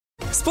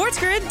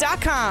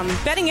SportsGrid.com.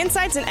 Betting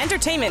insights and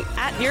entertainment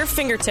at your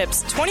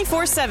fingertips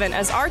 24/7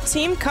 as our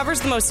team covers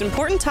the most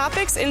important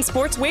topics in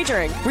sports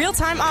wagering.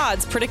 Real-time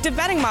odds, predictive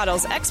betting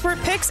models, expert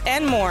picks,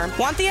 and more.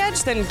 Want the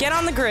edge? Then get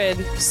on the grid.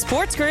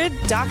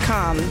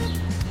 SportsGrid.com.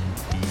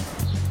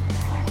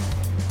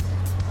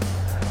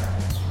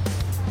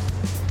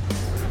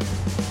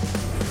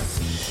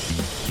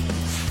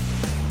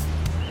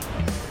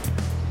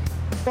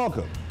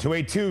 Welcome to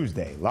a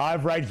Tuesday,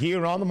 live right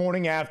here on the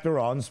morning after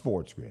on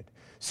Sports Grid.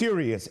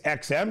 Sirius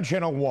XM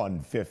channel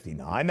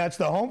 159. That's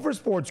the home for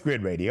Sports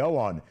Grid Radio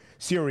on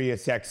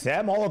Sirius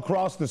XM, all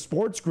across the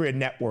Sports Grid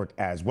network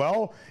as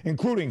well,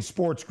 including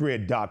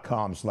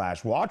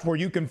sportsgrid.com/watch, where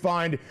you can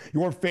find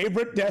your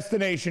favorite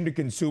destination to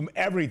consume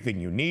everything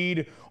you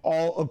need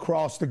all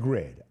across the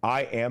grid.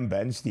 I am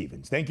Ben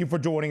Stevens. Thank you for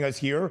joining us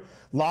here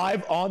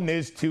live on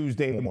this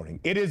Tuesday morning.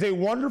 It is a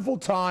wonderful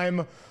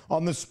time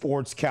on the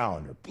sports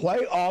calendar.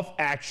 Playoff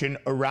action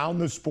around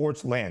the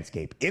sports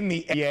landscape. In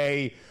the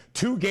NBA,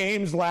 2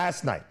 games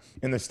last night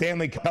in the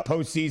Stanley Cup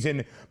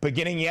postseason,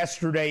 beginning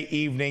yesterday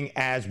evening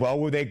as well,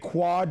 with a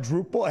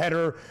quadruple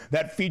header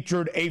that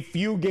featured a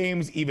few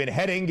games even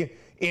heading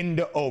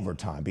into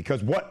overtime.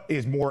 Because what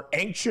is more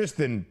anxious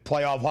than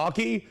playoff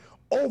hockey?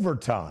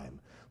 Overtime.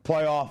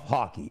 Playoff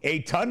hockey. A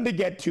ton to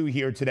get to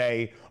here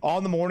today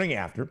on the morning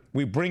after.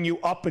 We bring you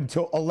up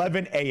until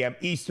 11 a.m.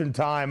 Eastern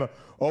time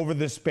over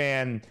the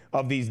span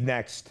of these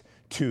next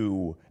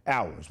 2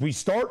 hours. We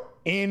start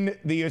in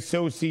the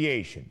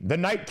association, the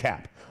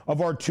nightcap of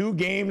our 2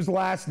 games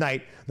last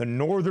night, the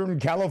Northern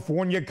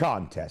California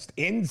contest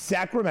in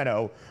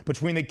Sacramento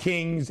between the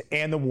Kings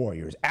and the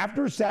Warriors.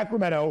 After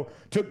Sacramento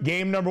took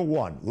game number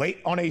 1 late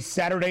on a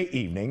Saturday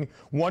evening,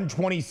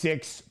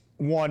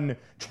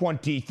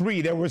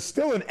 123, there was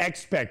still an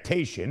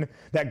expectation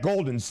that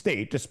Golden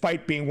State,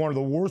 despite being one of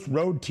the worst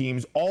road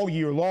teams all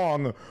year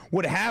long,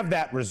 would have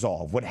that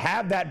resolve, would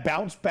have that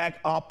bounce back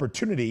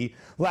opportunity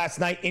last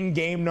night in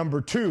game number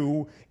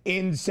 2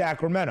 in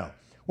Sacramento.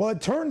 Well,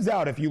 it turns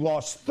out if you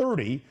lost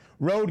 30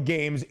 road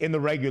games in the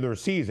regular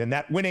season,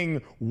 that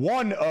winning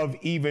one of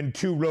even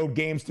 2 road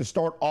games to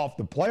start off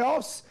the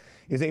playoffs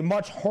is a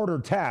much harder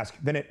task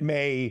than it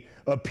may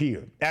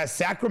appear, as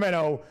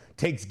Sacramento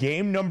takes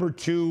game number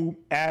 2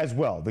 as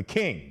well. The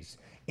Kings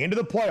into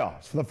the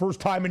playoffs for the first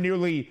time in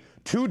nearly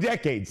 2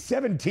 decades,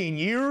 17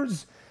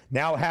 years,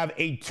 now have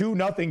a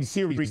 2-0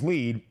 series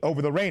lead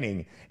over the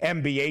reigning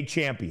NBA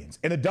champions.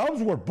 And the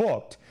Dubs were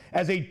booked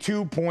as a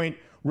 2-point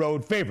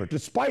road favorite,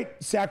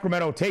 despite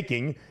Sacramento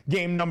taking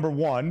game number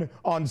 1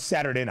 on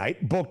Saturday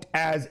night, booked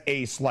as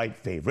a slight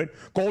favorite.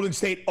 Golden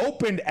State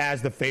opened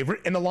as the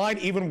favorite, and the line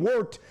even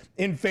worked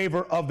in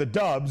favor of the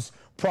Dubs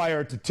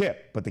prior to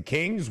tip. But the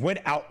Kings went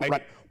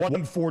outright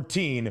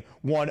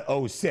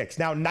 114-106.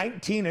 Now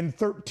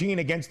 19-13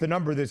 against the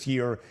number this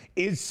year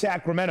is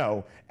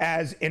Sacramento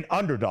as an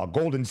underdog.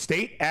 Golden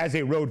State as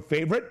a road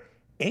favorite,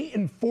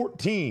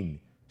 8-14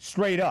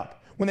 straight up,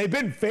 when they've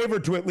been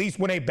favored to at least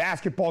win a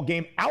basketball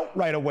game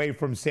outright away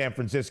from San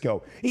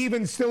Francisco,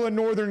 even still in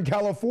Northern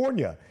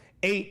California.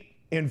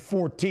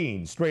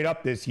 8-14 straight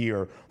up this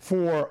year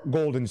for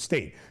Golden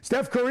State.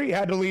 Steph Curry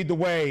had to lead the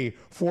way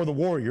for the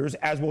Warriors,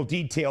 as we'll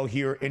detail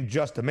here in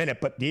just a minute.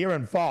 But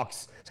De'Aaron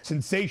Fox,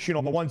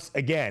 sensational once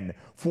again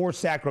for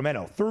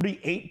Sacramento.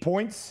 38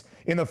 points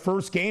in the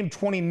first game,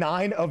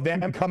 29 of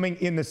them coming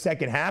in the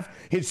second half.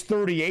 His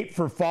 38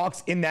 for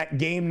Fox in that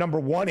game number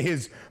 1,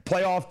 his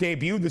playoff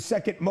debut, the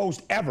second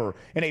most ever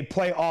in a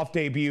playoff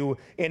debut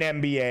in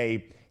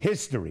NBA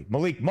history.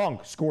 Malik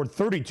Monk scored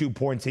 32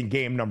 points in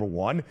game number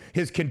 1.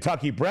 His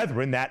Kentucky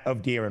brethren, that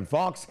of De'Aaron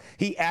Fox,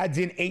 he adds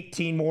in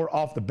 18 more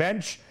off the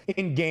bench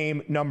in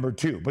game number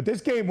 2. But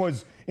this game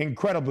was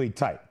incredibly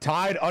tight.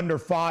 Tied under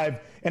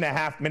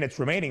 5.5 minutes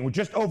remaining, with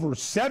just over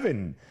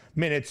 7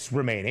 minutes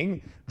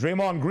remaining.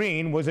 Draymond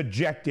Green was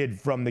ejected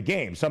from the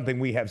game, something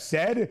we have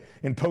said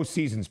in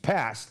postseasons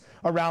past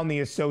around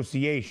the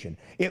association.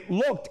 It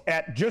looked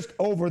at just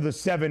over the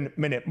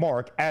 7-minute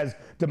mark as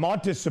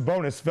Domantas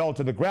Sabonis fell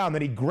to the ground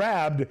that he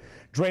grabbed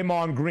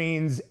Draymond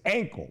Green's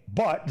ankle.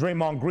 But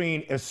Draymond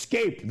Green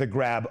escaped the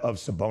grab of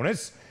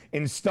Sabonis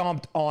and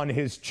stomped on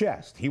his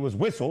chest. He was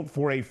whistled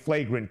for a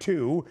flagrant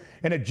 2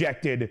 and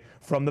ejected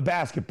from the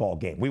basketball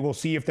game. We will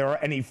see if there are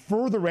any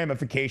further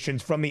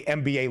ramifications from the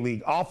NBA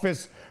League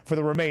office for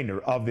the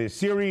remainder of this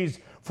series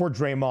for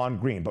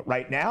Draymond Green. But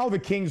right now, the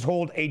Kings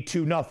hold a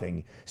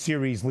 2-0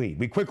 series lead.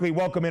 We quickly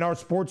welcome in our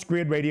Sports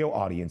Grid Radio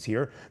audience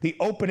here, the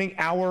opening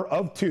hour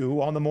of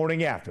 2 on the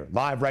morning after,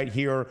 live right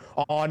here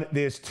on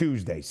this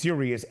Tuesday.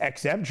 Sirius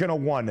XM, channel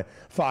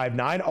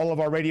 159, all of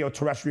our radio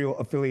terrestrial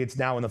affiliates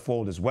now in the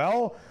fold as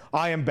well.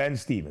 I am Ben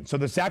Stevens. So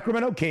the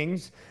Sacramento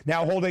Kings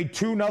now hold a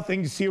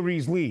 2-0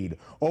 series lead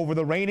over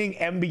the reigning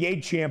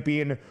NBA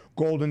champion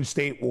Golden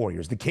State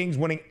Warriors. The Kings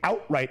winning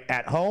outright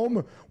at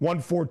home,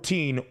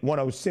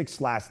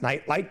 114-106 last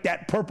night. Light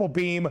that purple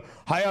beam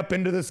high up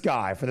into the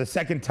sky for the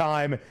second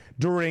time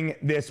during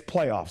this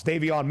playoffs.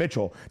 Davion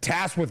Mitchell,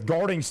 tasked with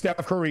guarding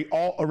Steph Curry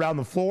all around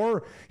the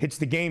floor, hits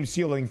the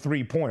game-sealing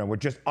three-pointer with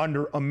just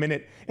under a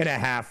minute and a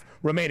half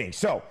remaining.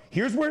 So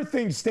here's where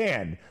things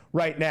stand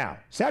right now.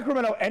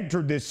 Sacramento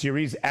entered this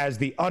series as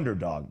the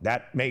underdog.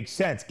 That makes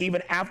sense.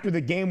 Even after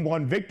the Game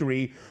 1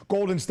 victory,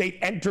 Golden State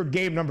entered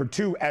Game number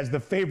 2 as the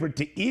favorite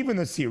to even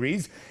the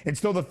series and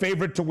still the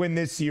favorite to win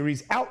this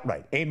series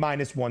outright, a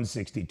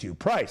 -162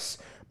 price.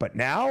 But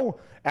now,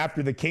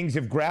 after the Kings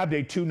have grabbed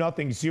a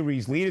 2-0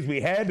 series lead as we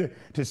head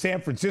to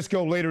San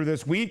Francisco later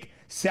this week,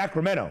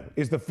 Sacramento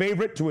is the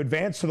favorite to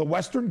advance to the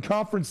Western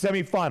Conference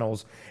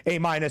semifinals, a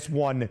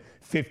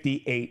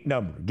 -158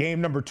 number.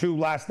 Game number 2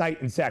 last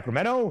night in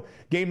Sacramento.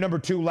 Game number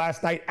 2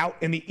 last night out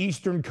in the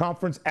Eastern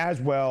Conference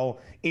as well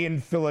in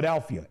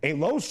Philadelphia. A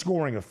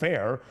low-scoring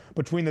affair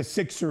between the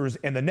Sixers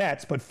and the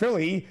Nets, but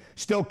Philly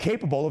still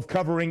capable of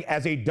covering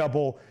as a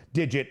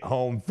double-digit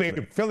home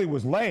favorite. Philly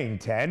was laying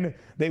 10.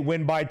 They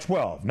win by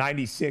 12,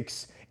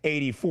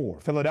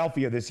 96-84.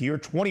 Philadelphia this year,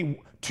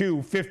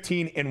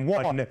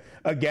 22-15-1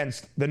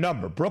 against the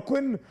number.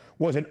 Brooklyn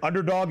was an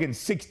underdog in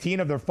 16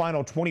 of their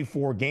final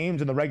 24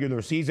 games in the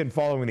regular season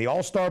following the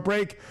All-Star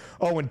break.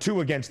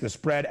 0-2 against the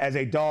spread as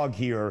a dog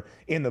here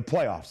in the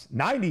playoffs.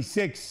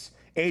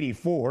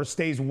 96-84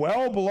 stays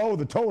well below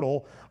the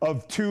total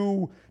of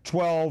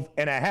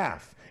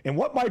 212.5. And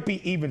what might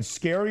be even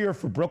scarier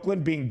for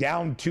Brooklyn being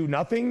down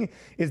 2-0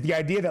 is the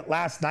idea that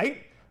last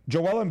night,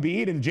 Joel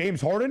Embiid and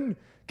James Harden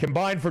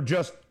combined for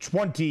just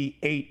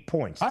 28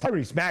 points.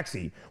 Tyrese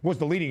Maxey was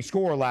the leading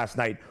scorer last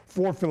night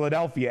for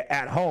Philadelphia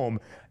at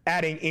home,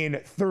 adding in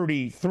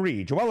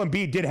 33. Joel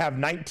Embiid did have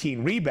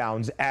 19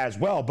 rebounds as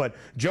well, but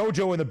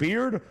JoJo and the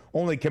Beard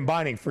only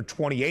combining for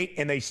 28,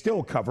 and they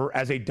still cover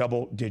as a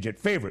double-digit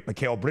favorite.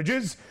 Mikal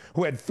Bridges,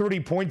 who had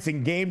 30 points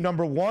in game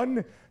number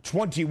 1,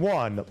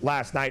 21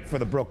 last night for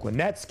the Brooklyn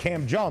Nets.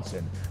 Cam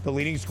Johnson, the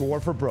leading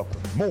scorer for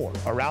Brooklyn. More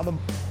around the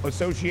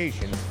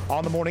association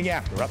on the morning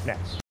after. Up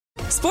next.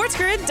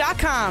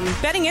 SportsGrid.com.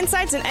 Betting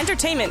insights and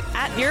entertainment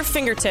at your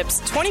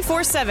fingertips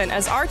 24/7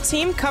 as our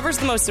team covers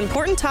the most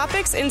important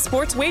topics in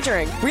sports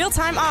wagering.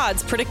 Real-time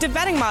odds, predictive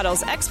betting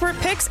models, expert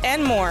picks,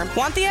 and more.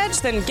 Want the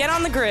edge? Then get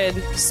on the grid.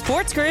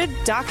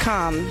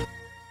 SportsGrid.com.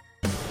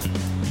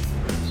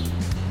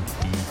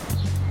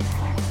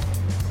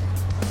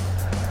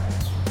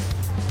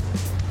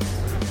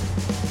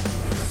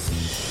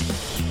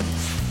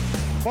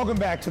 Welcome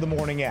back to the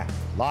Morning After.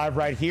 Live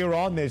right here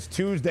on this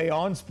Tuesday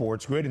on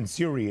Sports Grid and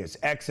Sirius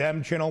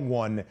XM Channel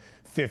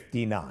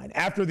 159.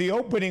 After the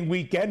opening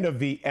weekend of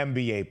the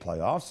NBA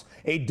playoffs,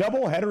 a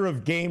doubleheader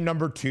of game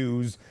number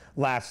 2s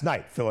last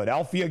night.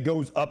 Philadelphia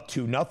goes up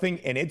 2-0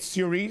 in its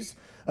series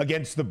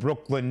against the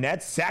Brooklyn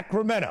Nets.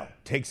 Sacramento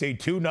takes a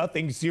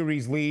 2-0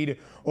 series lead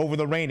over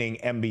the reigning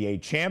NBA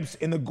champs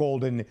in the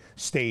Golden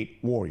State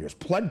Warriors.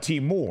 Plenty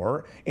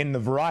more in the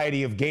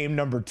variety of game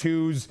number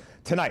 2s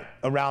tonight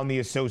around the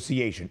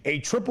association. A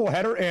triple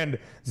header, and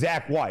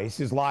Zach Weiss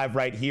is live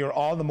right here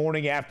on the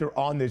Morning After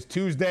on this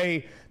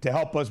Tuesday to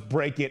help us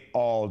break it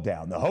all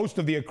down. The host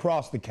of the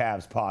Across the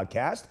Cavs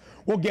podcast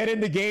will get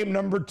into game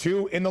number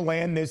 2 in the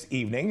land this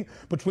evening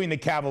between the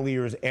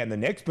Cavaliers and the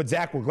Knicks. But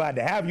Zach, we're glad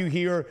to have you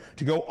here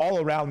to go all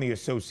around the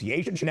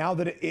association now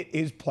that it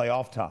is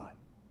playoff time.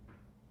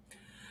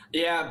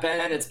 Yeah,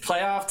 Ben, it's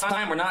playoff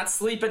time. We're not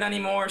sleeping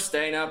anymore,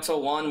 staying up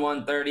till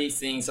 1:30,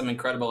 seeing some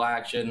incredible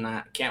action.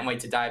 I can't wait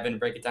to dive in and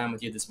break it down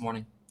with you this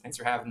morning. Thanks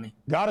for having me.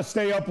 Got to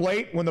stay up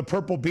late when the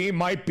purple beam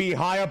might be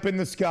high up in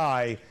the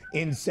sky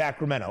in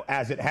Sacramento,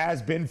 as it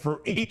has been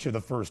for each of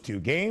the first 2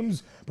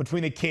 games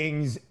between the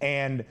Kings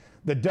and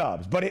the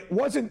Dubs. But it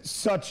wasn't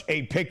such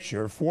a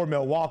picture for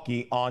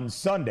Milwaukee on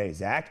Sunday,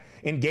 Zach,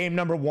 in game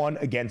number 1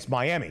 against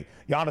Miami.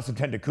 Giannis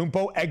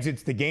Antetokounmpo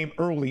exits the game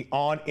early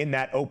on in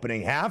that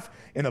opening half,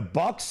 and the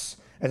Bucks,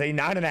 as a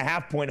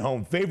 9.5-point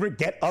home favorite,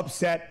 get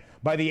upset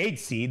by the 8th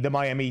seed, the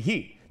Miami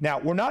Heat. Now,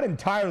 we're not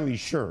entirely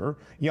sure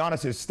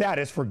Giannis'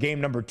 status for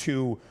game number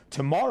 2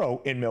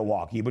 tomorrow in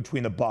Milwaukee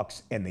between the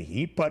Bucks and the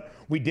Heat, but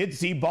we did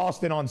see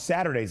Boston on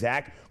Saturday,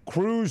 Zach,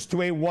 cruise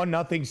to a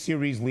 1-0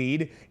 series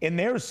lead in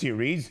their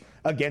series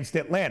against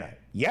Atlanta.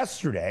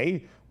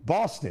 Yesterday,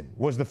 Boston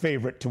was the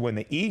favorite to win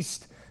the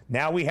East.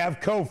 Now we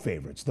have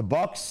co-favorites, the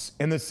Bucks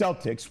and the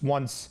Celtics,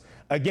 once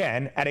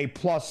again at a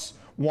plus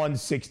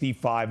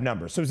 165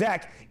 number. So,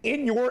 Zach,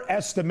 in your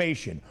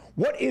estimation,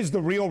 what is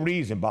the real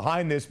reason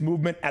behind this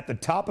movement at the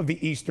top of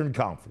the Eastern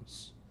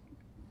Conference?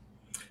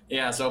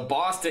 Yeah, so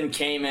Boston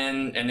came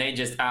in and they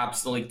just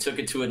absolutely took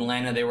it to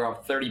Atlanta. They were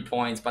up 30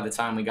 points by the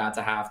time we got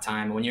to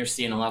halftime. When you're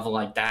seeing a level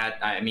like that,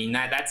 I mean,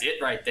 that's it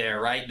right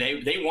there, right?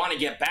 They want to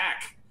get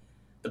back.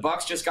 The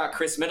Bucks just got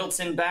Chris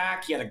Middleton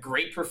back. He had a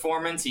great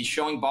performance. He's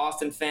showing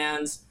Boston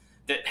fans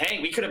that, hey,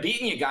 we could have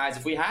beaten you guys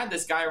if we had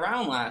this guy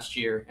around last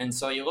year. And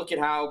so you look at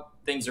how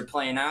things are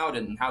playing out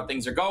and how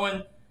things are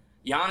going.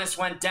 Giannis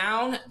went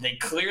down. They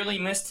clearly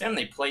missed him.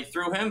 They played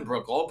through him.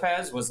 Brook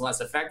Lopez was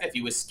less effective.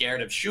 He was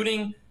scared of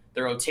shooting.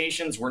 The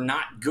rotations were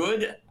not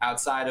good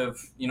outside of,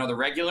 the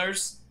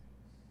regulars.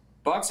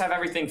 Bucks have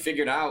everything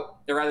figured out.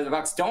 Or rather, the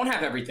Bucks don't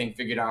have everything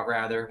figured out,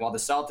 while the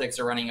Celtics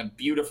are running a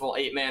beautiful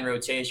 8-man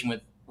rotation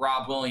with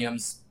Rob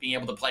Williams being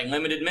able to play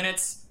limited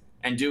minutes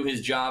and do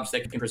his job so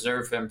they can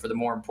preserve him for the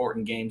more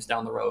important games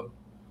down the road.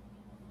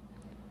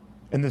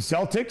 And the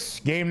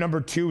Celtics, game number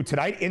 2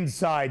 tonight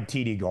inside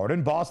TD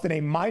Garden. Boston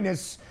a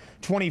minus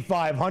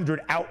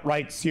 2,500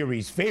 outright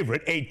series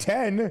favorite, a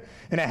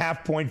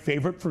 10.5-point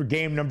favorite for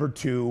game number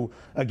 2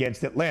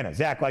 against Atlanta.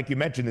 Zach, like you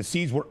mentioned, the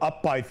C's were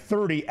up by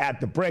 30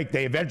 at the break.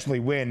 They eventually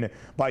win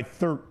by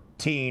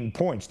 13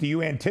 points. Do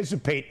you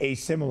anticipate a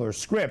similar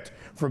script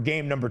for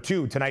game number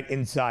 2 tonight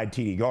inside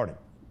TD Garden?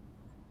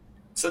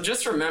 So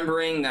just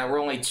remembering that we're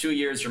only 2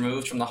 years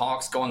removed from the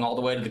Hawks going all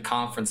the way to the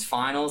conference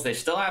finals. They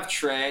still have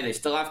Trey, they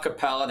still have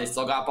Capella, they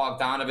still got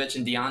Bogdanovich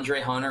and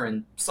DeAndre Hunter,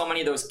 and so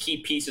many of those key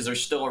pieces are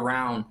still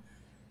around.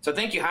 So I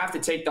think you have to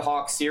take the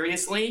Hawks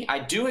seriously. I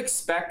do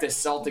expect a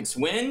Celtics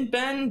win,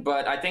 Ben,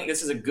 but I think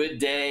this is a good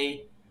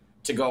day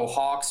to go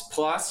Hawks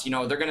plus. You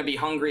know, they're going to be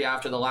hungry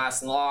after the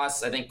last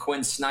loss. I think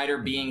Quinn Snyder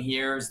being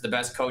here is the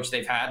best coach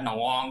they've had in a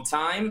long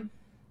time.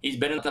 He's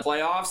been in the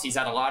playoffs. He's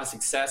had a lot of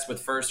success with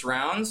first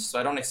rounds. So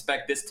I don't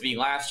expect this to be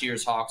last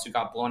year's Hawks who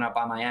got blown out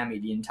by Miami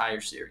the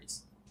entire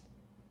series.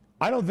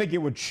 I don't think it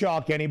would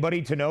shock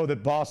anybody to know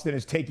that Boston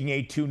is taking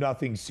a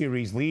 2-0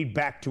 series lead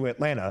back to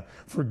Atlanta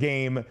for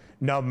game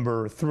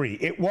number 3.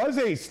 It was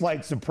a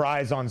slight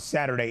surprise on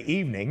Saturday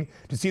evening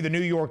to see the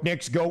New York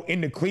Knicks go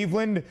into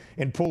Cleveland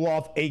and pull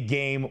off a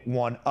game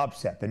 1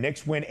 upset. The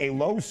Knicks win a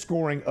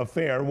low-scoring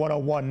affair,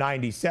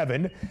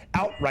 101-97,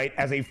 outright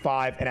as a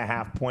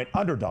 5.5-point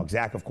underdog.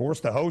 Zach, of course,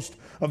 the host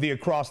of the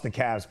Across the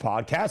Cavs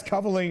podcast,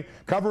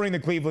 covering the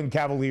Cleveland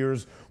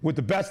Cavaliers with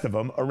the best of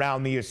them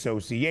around the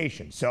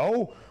association.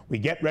 So we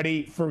get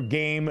ready for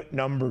game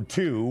number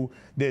 2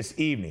 this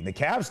evening. The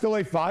Cavs still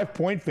a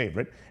 5-point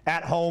favorite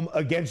at home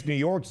against New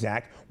York,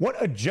 Zach. What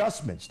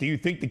adjustments do you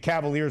think the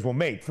Cavaliers will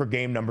make for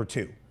game number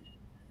 2?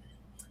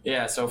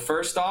 Yeah, so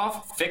first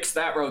off, fix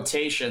that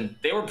rotation.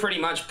 They were pretty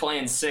much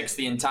playing 6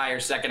 the entire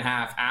second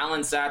half.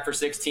 Allen sat for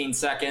 16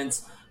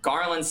 seconds,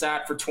 Garland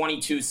sat for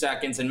 22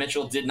 seconds, and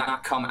Mitchell did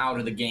not come out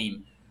of the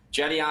game.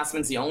 Jetty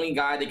Osman's the only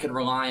guy they could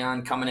rely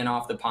on coming in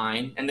off the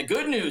pine. And the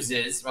good news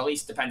is, or at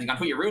least depending on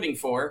who you're rooting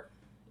for,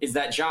 is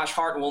that Josh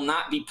Hart will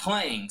not be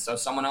playing. So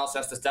someone else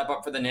has to step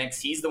up for the Knicks.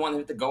 He's the one who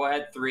hit the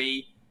go-ahead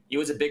 3. He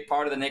was a big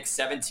part of the Knicks'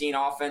 17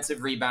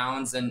 offensive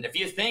rebounds. And if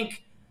you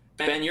think,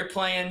 Ben, you're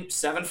playing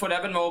 7-foot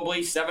Evan Mobley,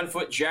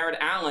 7-foot Jared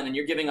Allen, and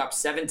you're giving up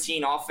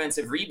 17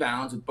 offensive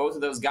rebounds with both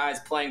of those guys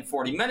playing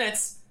 40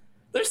 minutes,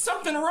 there's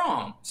something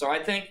wrong. So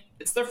I think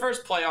it's their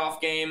first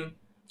playoff game.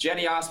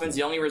 Jetty Osman's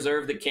the only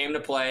reserve that came to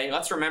play.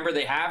 Let's remember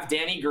they have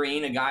Danny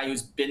Green, a guy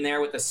who's been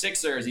there with the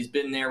Sixers. He's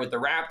been there with the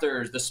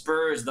Raptors, the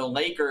Spurs, the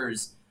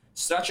Lakers.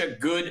 Such a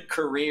good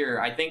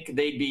career. I think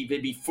they'd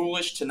be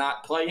foolish to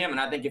not play him, and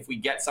I think if we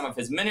get some of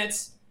his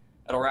minutes,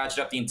 it'll ratchet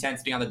up the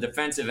intensity on the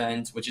defensive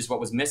end, which is what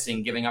was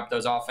missing, giving up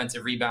those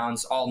offensive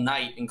rebounds all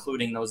night,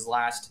 including those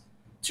last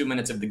 2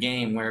 minutes of the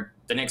game where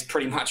the Knicks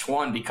pretty much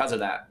won because of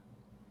that.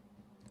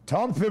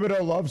 Tom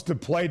Thibodeau loves to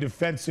play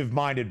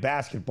defensive-minded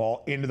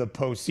basketball into the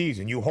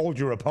postseason. You hold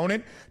your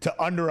opponent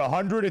to under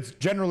 100, it's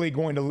generally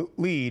going to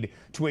lead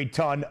to a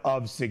ton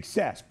of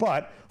success.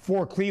 But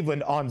for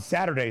Cleveland on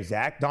Saturday,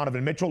 Zach,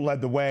 Donovan Mitchell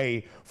led the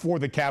way for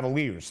the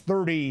Cavaliers,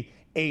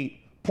 38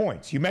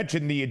 points. You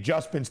mentioned the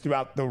adjustments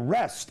throughout the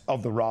rest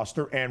of the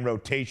roster and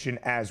rotation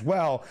as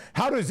well.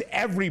 How does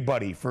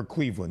everybody for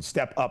Cleveland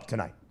step up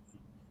tonight?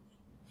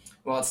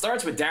 Well, it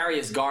starts with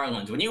Darius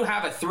Garland. When you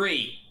have a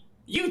 3,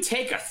 you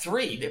take a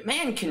 3. The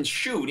man can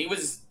shoot. He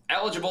was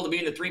eligible to be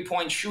in the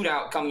 3-point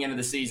shootout coming into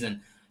the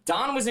season.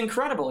 Don was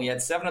incredible. He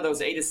had 7 of those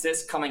 8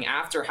 assists coming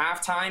after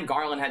halftime.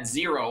 Garland had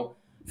 0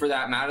 for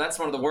that matter. That's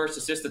one of the worst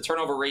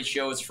assist-to-turnover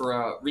ratios for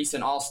a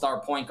recent all-star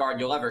point guard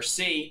you'll ever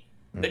see.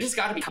 They just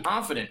got to be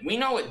confident. We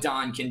know what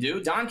Don can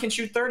do. Don can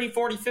shoot 30,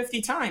 40,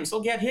 50 times.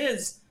 He'll get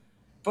his.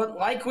 But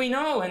like we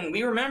know, and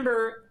we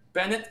remember,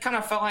 Bennett kind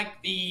of felt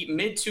like the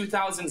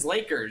mid-2000s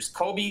Lakers.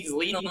 Kobe's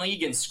leading the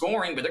league in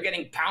scoring, but they're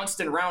getting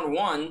pounced in round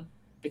 1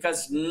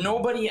 because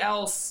nobody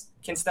else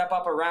can step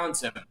up around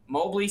him.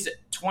 Mobley's at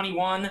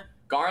 21,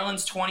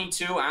 Garland's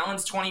 22,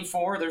 Allen's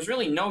 24. There's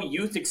really no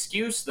youth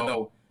excuse,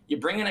 though. You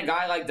bring in a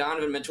guy like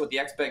Donovan Mitchell with the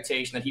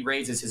expectation that he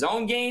raises his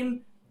own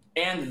game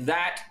and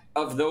that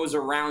of those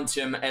around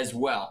him as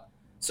well.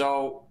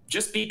 So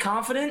just be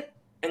confident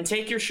and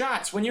take your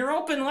shots. When you're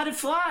open, let it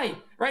fly,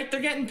 right?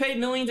 They're getting paid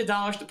millions of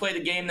dollars to play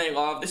the game they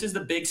love. This is the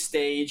big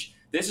stage.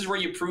 This is where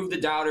you prove the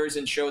doubters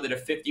and show that a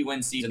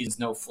 50-win season is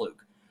no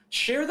fluke.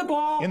 Share the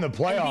ball in the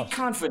playoffs, and be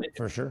confident.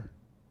 For sure.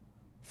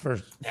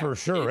 For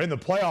sure. In the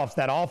playoffs,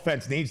 that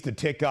offense needs to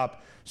tick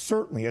up,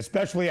 certainly,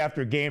 especially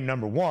after game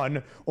number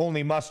 1,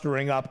 only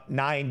mustering up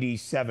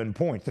 97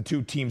 points. The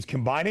two teams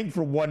combining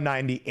for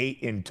 198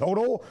 in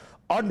total,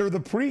 under the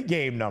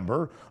pregame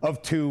number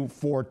of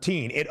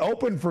 214. It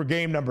opened for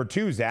game number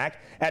 2,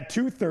 Zach, at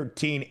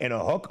 213 in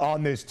a hook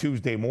on this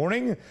Tuesday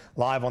morning,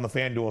 live on the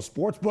FanDuel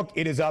Sportsbook.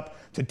 It is up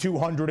to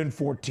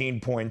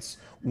 214 points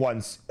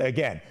once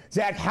again.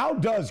 Zach, how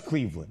does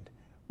Cleveland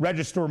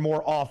register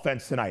more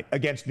offense tonight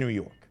against New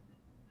York?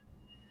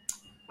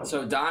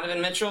 So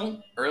Donovan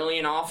Mitchell, early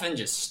and often,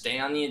 just stay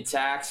on the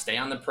attack, stay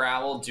on the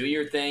prowl, do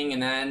your thing,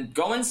 and then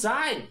go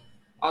inside.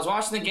 I was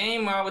watching the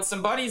game with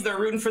some buddies. They're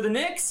rooting for the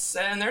Knicks,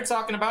 and they're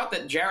talking about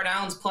that Jared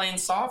Allen's playing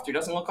soft. He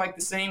doesn't look like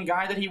the same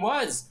guy that he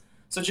was.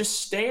 So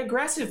just stay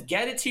aggressive.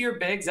 Get it to your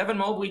bigs. Evan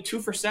Mobley,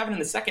 2 for 7 in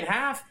the second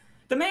half.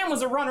 The man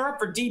was a runner-up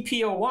for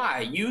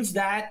DPOY. Use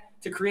that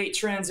to create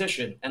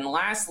transition. And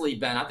lastly,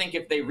 Ben, I think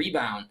if they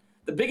rebound,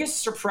 the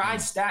biggest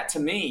surprise stat to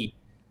me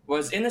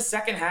was in the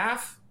second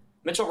half,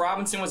 Mitchell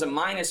Robinson was a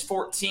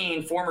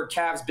 -14. Former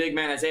Cavs big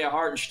man Isaiah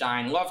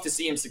Hartenstein, love to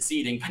see him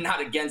succeeding, but not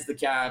against the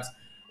Cavs,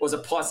 was a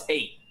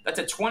 +8. That's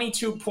a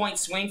 22-point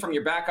swing from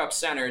your backup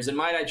centers. And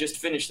might I just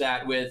finish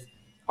that with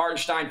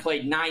Hartenstein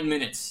played 9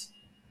 minutes.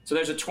 So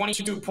there's a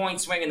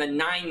 22-point swing in the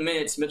 9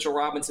 minutes Mitchell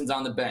Robinson's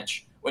on the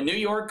bench. When New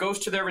York goes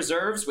to their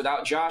reserves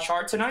without Josh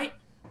Hart tonight,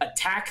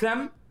 attack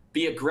them,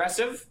 be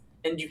aggressive,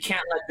 and you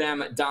can't let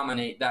them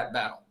dominate that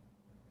battle.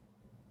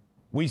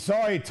 We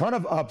saw a ton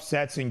of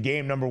upsets in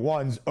game number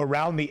ones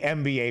around the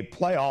NBA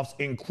playoffs,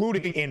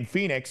 including in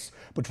Phoenix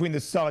between the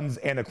Suns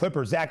and the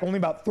Clippers. Zach, only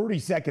about 30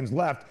 seconds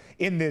left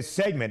in this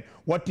segment.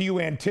 What do you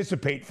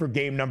anticipate for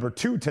game number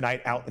 2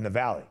 tonight out in the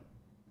Valley?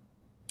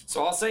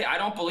 So I'll say I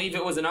don't believe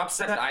it was an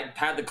upset. I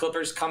had the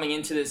Clippers coming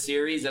into this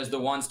series as the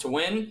ones to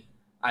win.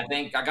 I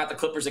think I got the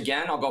Clippers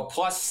again. I'll go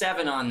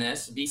 +7 on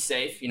this. Be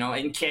safe,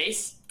 in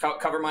case,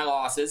 cover my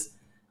losses.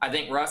 I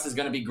think Russ is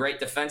going to be great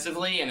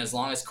defensively, and as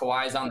long as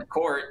Kawhi is on the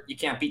court, you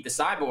can't beat the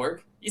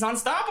Cyborg. He's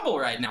unstoppable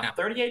right now,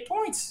 38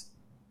 points.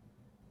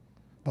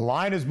 The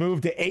line has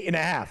moved to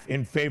 8.5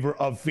 in favor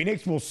of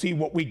Phoenix. We'll see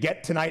what we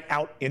get tonight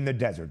out in the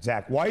desert.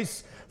 Zach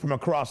Weiss from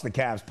Across the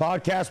Cavs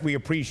podcast. We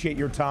appreciate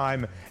your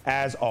time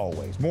as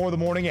always. More of the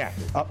morning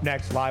after. Up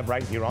next, live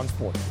right here on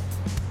Sports.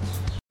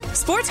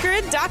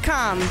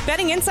 SportsGrid.com.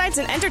 Betting insights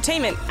and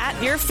entertainment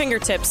at your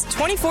fingertips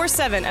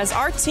 24/7 as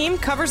our team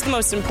covers the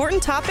most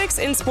important topics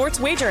in sports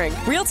wagering.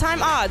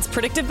 Real-time odds,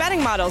 predictive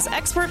betting models,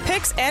 expert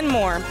picks, and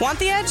more. Want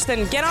the edge?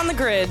 Then get on the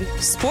grid.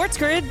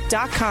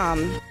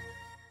 SportsGrid.com.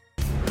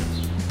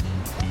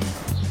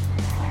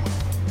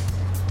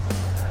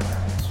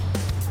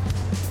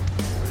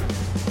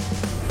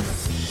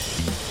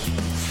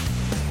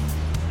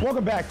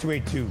 Welcome back to a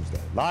Tuesday.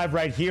 Live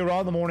right here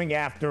on the morning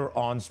after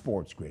on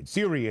Sports Grid.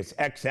 Sirius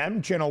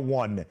XM, channel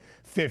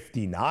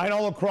 159,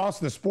 all across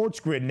the Sports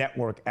Grid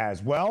network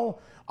as well.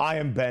 I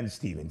am Ben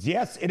Stevens.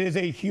 Yes, it is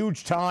a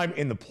huge time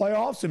in the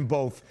playoffs in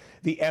both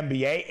the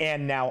NBA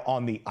and now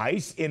on the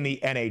ice in the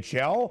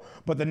NHL,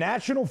 but the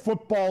National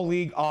Football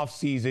League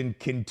offseason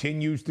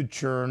continues to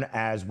churn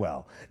as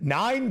well.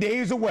 9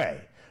 days away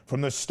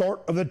from the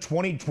start of the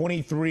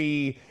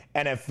 2023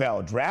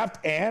 NFL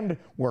draft, and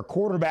where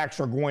quarterbacks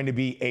are going to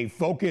be a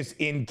focus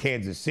in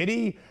Kansas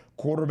City,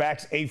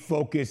 quarterbacks a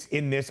focus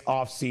in this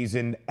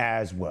offseason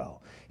as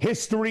well.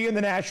 History in the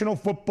National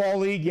Football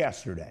League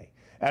yesterday,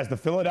 as the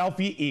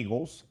Philadelphia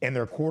Eagles and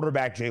their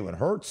quarterback Jalen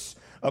Hurts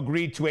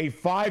agreed to a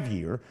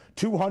 5-year,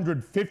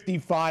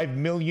 $255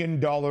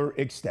 million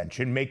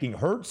extension, making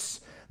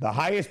Hurts the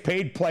highest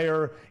paid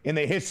player in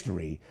the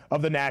history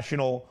of the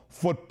National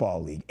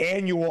Football League.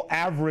 Annual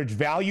average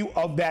value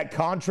of that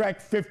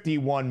contract,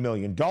 $51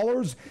 million.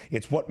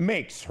 It's what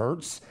makes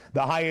Hurts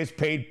the highest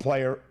paid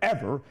player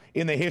ever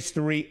in the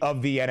history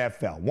of the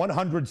NFL.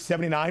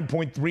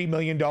 $179.3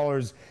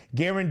 million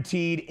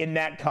guaranteed in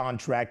that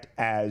contract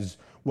as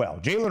well.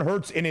 Jalen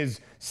Hurts in his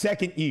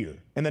second year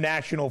in the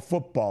National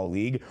Football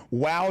League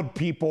wowed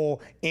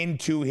people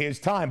into his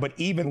time, but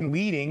even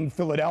leading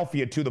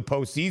Philadelphia to the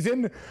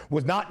postseason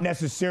was not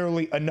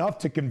necessarily enough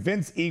to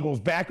convince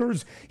Eagles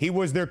backers he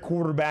was their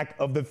quarterback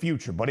of the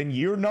future. But in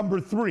year number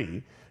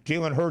 3,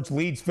 Jalen Hurts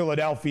leads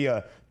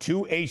Philadelphia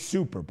to a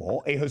Super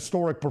Bowl, a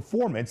historic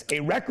performance,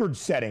 a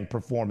record-setting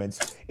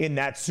performance in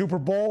that Super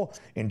Bowl,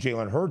 and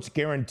Jalen Hurts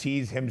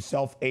guarantees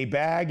himself a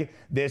bag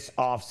this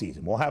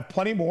offseason. We'll have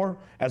plenty more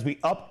as we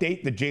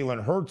update the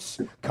Jalen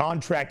Hurts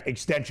contract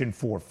extension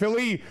for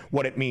Philly,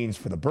 what it means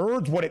for the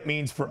Birds, what it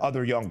means for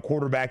other young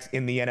quarterbacks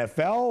in the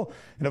NFL,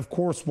 and of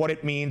course, what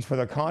it means for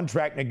the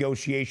contract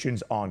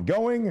negotiations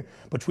ongoing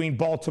between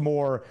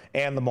Baltimore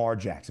and Lamar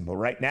Jackson. But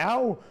right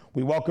now,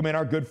 we welcome in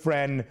our good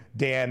friend,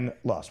 Dan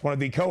Lust, one of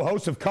the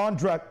co-hosts of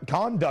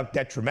Conduct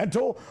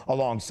Detrimental,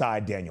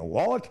 alongside Daniel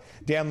Wallach.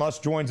 Dan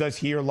Lust joins us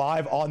here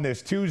live on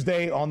this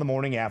Tuesday on the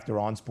morning after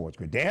on Sports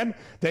Grid. Dan,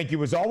 thank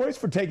you as always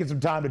for taking some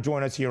time to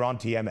join us here on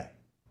TMA.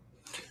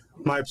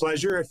 My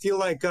pleasure. I feel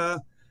like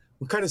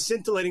we're kind of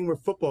scintillating with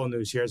football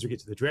news here as we get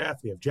to the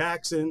draft. We have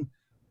Jackson,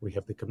 we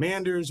have the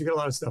Commanders. You got a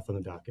lot of stuff on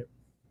the docket.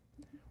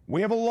 We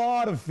have a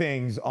lot of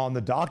things on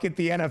the docket.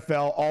 The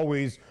NFL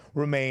always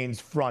remains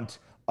front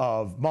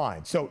of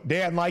mind. So,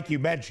 Dan, like you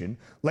mentioned,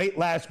 late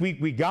last week,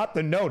 we got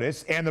the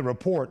notice and the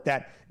report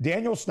that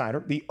Daniel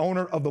Snyder, the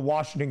owner of the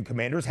Washington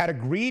Commanders, had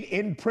agreed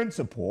in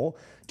principle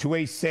to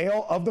a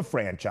sale of the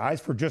franchise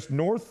for just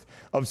north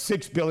of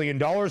 $6 billion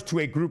to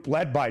a group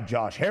led by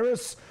Josh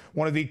Harris,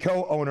 one of the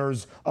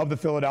co-owners of the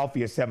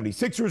Philadelphia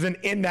 76ers. And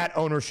in that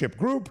ownership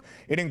group,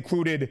 it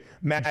included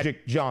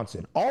Magic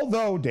Johnson.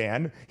 Although,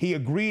 Dan, he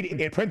agreed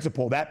in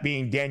principle, that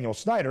being Daniel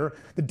Snyder,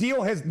 the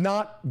deal has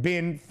not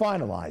been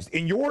finalized.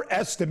 In your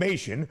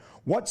estimation,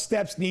 what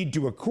steps need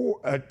to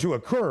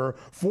occur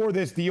for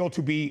this deal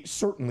to be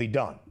certainly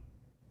done?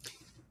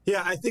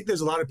 Yeah, I think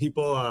there's a lot of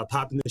people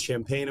popping the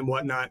champagne and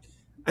whatnot.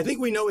 I think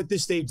we know at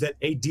this stage that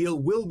a deal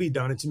will be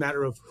done. It's a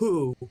matter of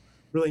who,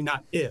 really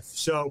not if.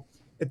 So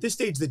at this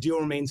stage, the deal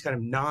remains kind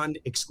of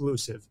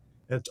non-exclusive.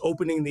 It's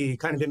opening the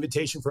kind of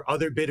invitation for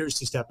other bidders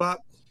to step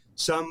up.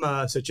 Some,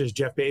 such as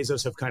Jeff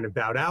Bezos, have kind of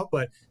bowed out.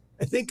 But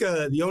I think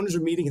the owners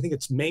are meeting, I think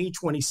it's May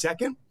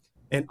 22nd.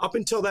 And up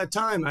until that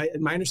time,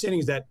 my understanding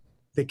is that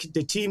the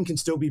team can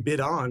still be bid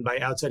on by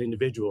outside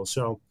individuals.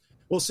 So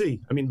we'll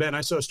see. I mean, Ben,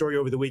 I saw a story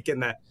over the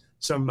weekend that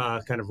some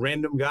kind of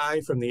random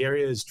guy from the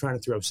area is trying to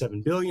throw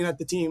 $7 billion at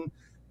the team.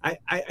 I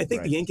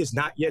think the ink is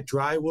not yet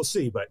dry. We'll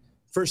see. But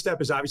first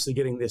step is obviously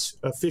getting this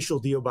official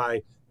deal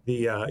by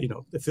the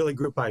the Philly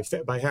group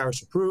by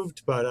Harris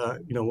approved.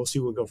 But we'll see.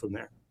 We'll go from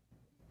there.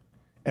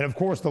 And of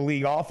course, the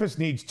league office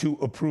needs to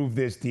approve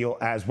this deal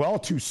as well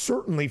to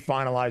certainly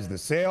finalize the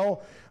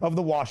sale of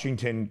the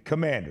Washington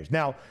Commanders.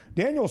 Now,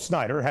 Daniel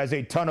Snyder has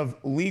a ton of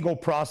legal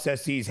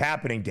processes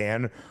happening,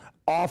 Dan,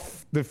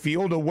 off the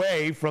field,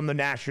 away from the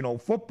National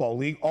Football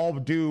League, all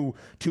due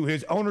to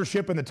his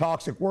ownership in the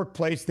toxic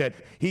workplace that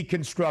he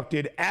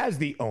constructed as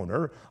the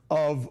owner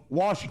of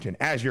Washington.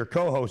 As your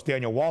co-host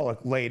Daniel Wallach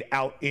laid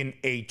out in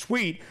a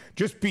tweet,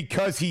 just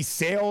because he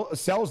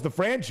sells the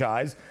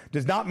franchise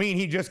does not mean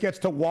he just gets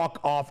to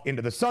walk off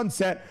into the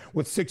sunset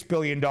with $6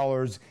 billion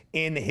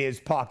in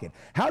his pocket.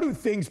 How do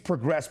things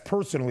progress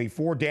personally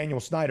for Daniel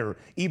Snyder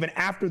even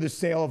after the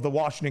sale of the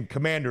Washington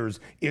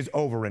Commanders is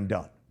over and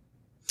done?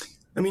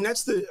 I mean,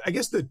 I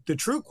guess the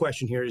true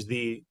question here is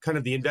the kind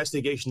of the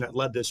investigation that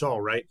led this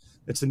all, right?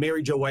 It's the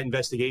Mary Jo White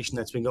investigation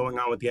that's been going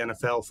on with the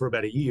NFL for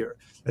about a year.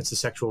 That's the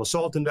sexual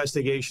assault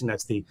investigation.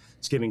 That's the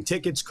skimming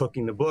tickets,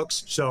 cooking the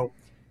books. So,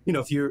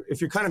 if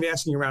you're kind of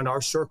asking around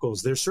our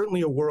circles, there's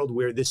certainly a world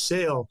where this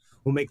sale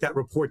will make that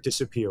report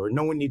disappear, or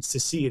no one needs to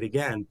see it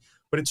again.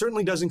 But it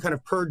certainly doesn't kind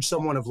of purge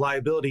someone of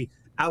liability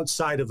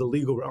outside of the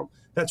legal realm.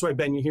 That's why,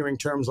 Ben, you're hearing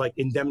terms like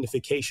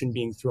indemnification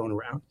being thrown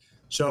around.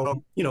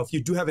 So, if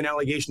you do have an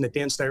allegation that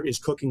Dan Snyder is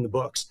cooking the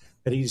books,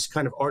 that he's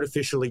kind of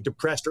artificially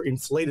depressed or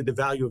inflated the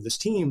value of this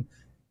team,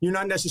 you're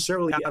not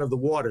necessarily out of the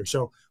water.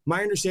 So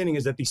my understanding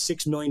is that the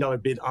 $6 million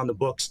bid on the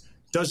books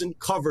doesn't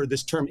cover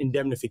this term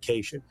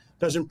indemnification,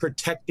 doesn't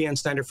protect Dan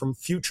Snyder from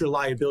future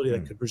liability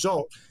that could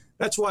result.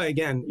 That's why,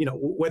 again,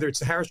 whether it's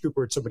the Harris Group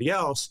or it's somebody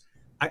else,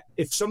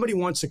 if somebody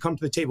wants to come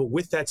to the table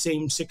with that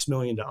same $6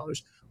 million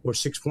or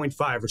 6.5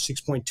 or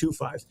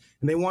 6.25,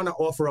 and they want to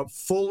offer up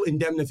full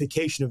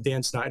indemnification of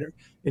Dan Snyder.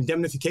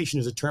 Indemnification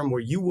is a term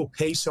where you will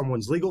pay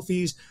someone's legal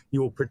fees,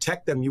 you will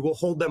protect them, you will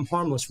hold them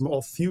harmless from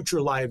all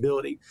future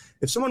liability.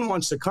 If someone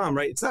wants to come,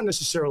 right, it's not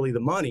necessarily the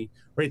money,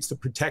 right, it's the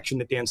protection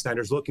that Dan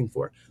Snyder's looking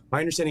for. My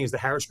understanding is the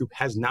Harris Group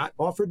has not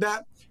offered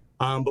that,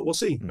 but we'll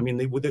see. I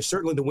mean, there's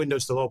certainly the window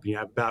still open. You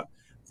have about,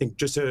 I think,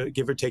 just to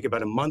give or take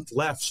about a month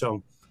left.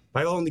 So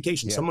by all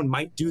indications, someone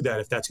might do that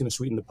if that's going to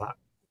sweeten the pot.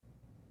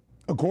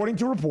 According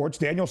to reports,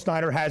 Daniel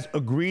Snyder has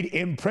agreed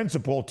in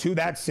principle to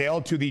that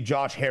sale to the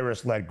Josh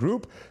Harris-led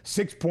group,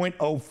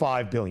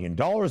 $6.05 billion.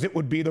 It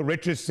would be the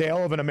richest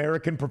sale of an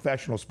American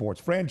professional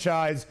sports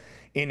franchise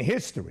in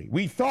history.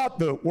 We thought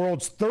the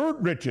world's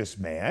third richest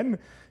man,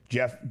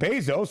 Jeff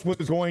Bezos,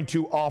 was going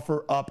to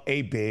offer up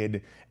a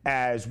bid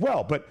as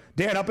well. But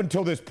Dan, up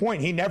until this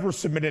point, he never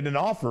submitted an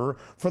offer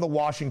for the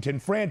Washington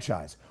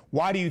franchise.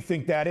 Why do you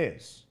think that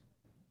is?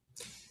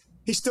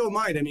 He still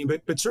might. I mean,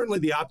 but certainly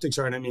the optics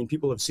aren't. I mean,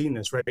 people have seen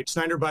this, right?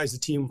 Snyder buys the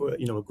team,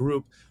 a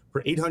group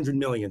for $800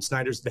 million.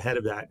 Snyder's the head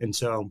of that. And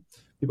so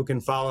people can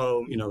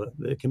follow,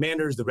 the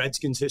Commanders, the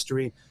Redskins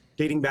history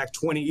dating back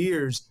 20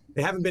 years.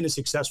 They haven't been a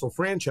successful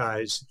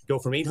franchise. Go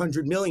from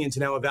 $800 million to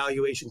now a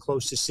valuation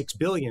close to $6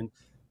 billion.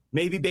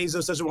 Maybe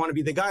Bezos doesn't want to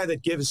be the guy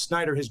that gives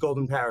Snyder his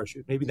golden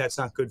parachute. Maybe that's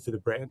not good for the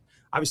brand.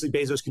 Obviously,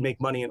 Bezos can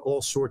make money in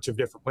all sorts of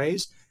different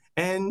ways.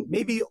 And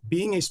maybe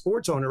being a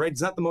sports owner, right,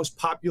 is not the most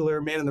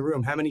popular man in the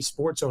room. How many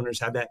sports owners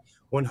have that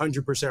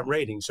 100%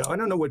 rating? So I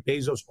don't know what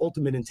Bezos'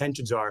 ultimate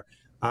intentions are.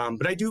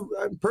 But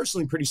I'm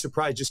personally pretty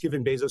surprised, just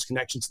given Bezos'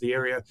 connections to the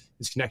area,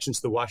 his connections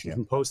to the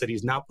Washington Post, that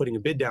he's not putting a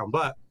bid down.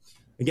 But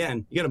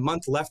again, you got a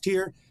month left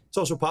here. It's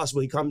also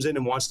possible he comes in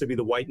and wants to be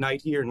the white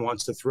knight here and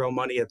wants to throw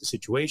money at the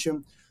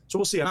situation. So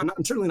we'll see. I'm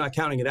certainly not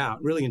counting it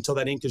out, really, until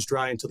that ink is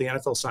dry, until the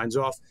NFL signs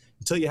off,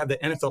 until you have the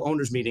NFL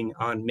owners meeting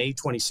on May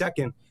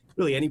 22nd.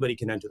 Really, anybody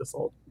can enter the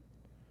fold.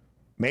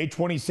 May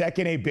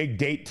 22nd, a big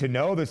date to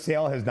know. The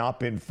sale has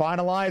not been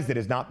finalized. It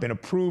has not been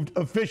approved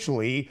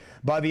officially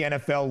by the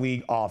NFL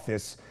league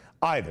office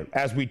either.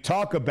 As we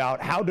talk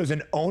about how does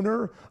an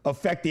owner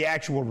affect the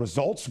actual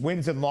results,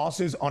 wins and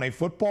losses on a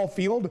football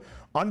field,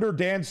 Under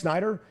Dan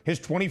Snyder, his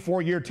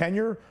 24-year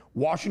tenure,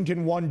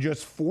 Washington won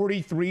just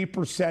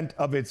 43%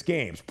 of its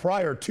games.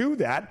 Prior to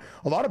that,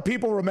 a lot of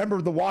people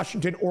remember the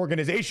Washington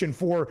organization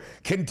for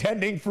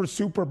contending for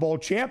Super Bowl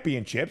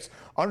championships.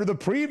 Under the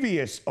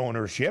previous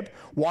ownership,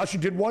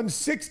 Washington won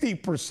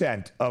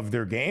 60% of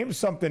their games,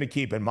 something to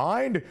keep in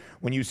mind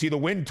when you see the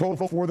win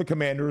total for the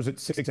Commanders at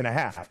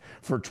 6.5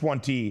 for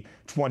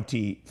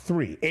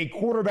 2023. A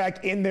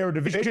quarterback in their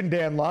division,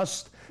 Dan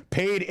Lust,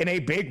 paid in a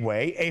big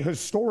way, a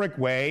historic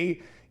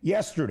way,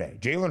 yesterday.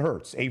 Jalen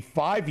Hurts, a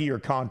 5-year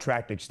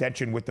contract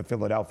extension with the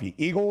Philadelphia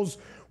Eagles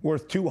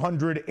worth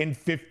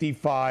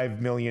 $255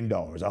 million.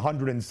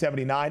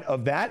 179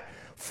 of that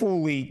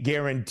fully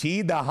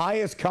guaranteed. The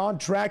highest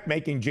contract,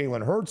 making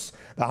Jalen Hurts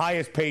the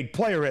highest paid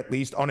player, at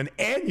least on an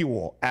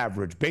annual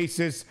average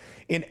basis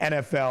in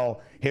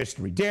NFL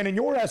history. Dan, in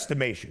your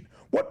estimation,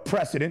 what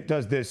precedent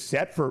does this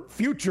set for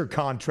future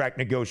contract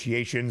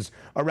negotiations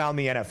around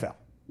the NFL?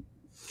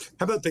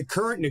 How about the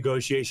current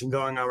negotiation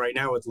going on right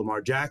now with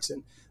Lamar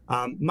Jackson?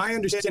 My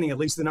understanding, at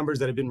least the numbers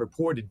that have been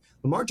reported,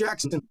 Lamar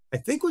Jackson, I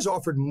think, was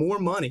offered more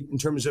money in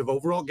terms of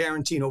overall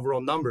guarantee and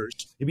overall numbers,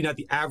 maybe not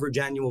the average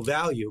annual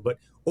value, but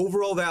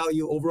overall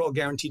value, overall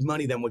guaranteed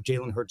money than what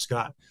Jalen Hurts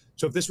got.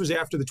 So if this was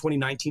after the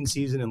 2019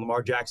 season and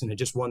Lamar Jackson had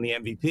just won the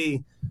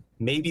MVP,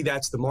 maybe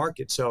that's the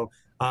market. So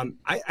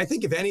I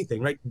think, if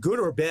anything, right, good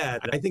or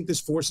bad, I think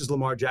this forces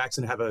Lamar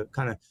Jackson to have a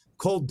kind of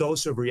cold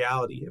dose of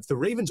reality. If the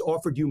Ravens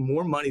offered you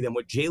more money than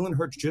what Jalen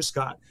Hurts just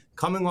got,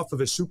 coming off of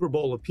a Super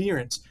Bowl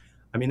appearance,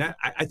 I mean,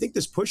 I think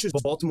this pushes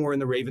Baltimore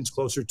and the Ravens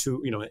closer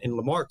to, and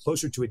Lamar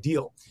closer to a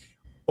deal.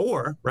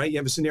 Or, right, you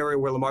have a scenario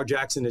where Lamar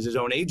Jackson is his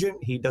own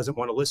agent. He doesn't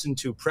want to listen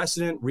to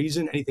precedent,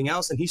 reason, anything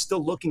else. And he's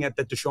still looking at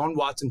the Deshaun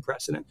Watson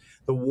precedent,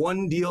 the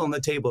one deal on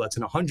the table that's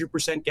an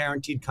 100%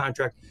 guaranteed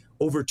contract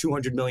over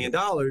 $200 million.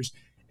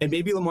 And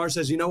maybe Lamar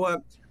says, you know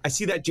what, I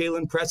see that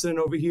Jalen precedent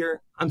over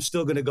here. I'm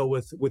still going to go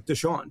with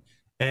Deshaun.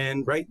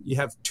 And, right, you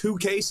have two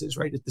cases,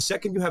 right? The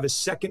second you have a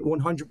second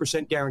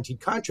 100%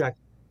 guaranteed contract,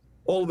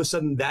 all of a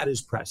sudden that is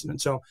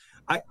precedent. So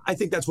I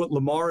think that's what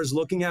Lamar is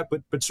looking at.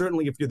 But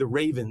certainly if you're the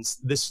Ravens,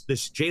 this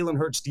Jalen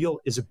Hurts deal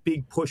is a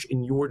big push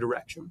in your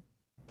direction.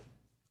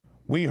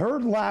 We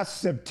heard last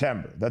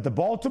September that the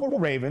Baltimore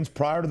Ravens,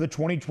 prior to the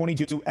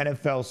 2022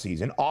 NFL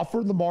season,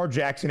 offered Lamar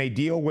Jackson a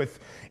deal with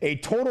a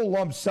total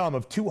lump sum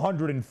of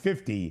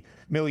 $250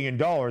 million.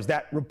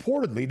 That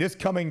reportedly, this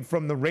coming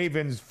from the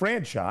Ravens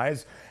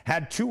franchise,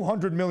 had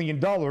 $200 million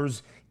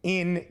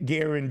in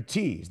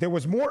guarantees. There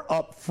was more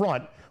up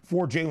front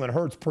for Jalen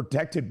Hurts,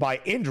 protected by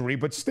injury,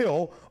 but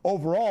still,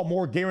 overall,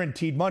 more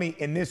guaranteed money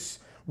in this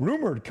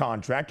rumored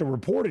contract, a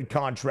reported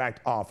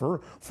contract offer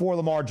for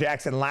Lamar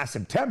Jackson last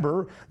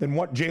September than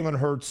what Jalen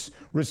Hurts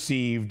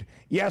received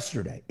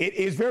yesterday. It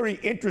is very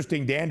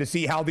interesting, Dan, to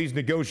see how these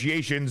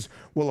negotiations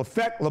will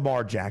affect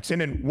Lamar Jackson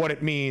and what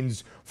it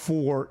means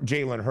for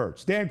Jalen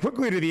Hurts. Dan,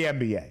 quickly to the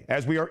NBA.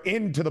 As we are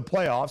into the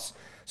playoffs,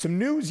 some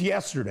news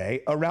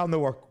yesterday around the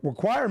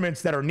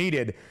requirements that are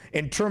needed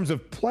in terms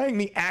of playing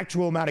the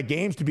actual amount of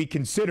games to be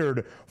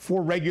considered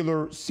for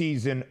regular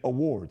season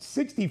awards.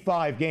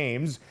 65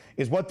 games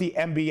is what the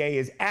NBA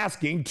is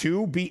asking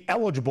to be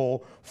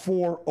eligible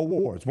for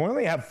awards. We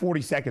only have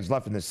 40 seconds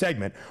left in this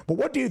segment, but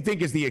what do you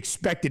think is the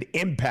expected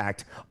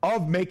impact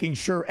of making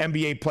sure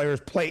NBA players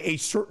play a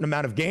certain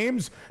amount of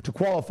games to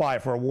qualify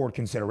for award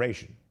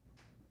consideration?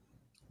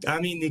 I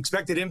mean, the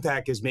expected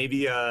impact is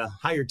maybe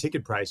higher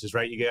ticket prices,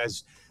 right? You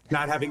guys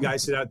not having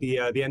guys sit out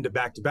the end of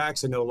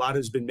back-to-backs. I know a lot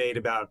has been made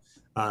about,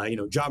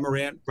 Ja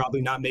Morant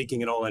probably not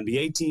making an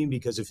All-NBA team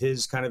because of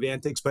his kind of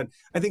antics. But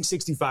I think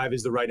 65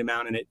 is the right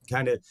amount. And it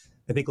kind of,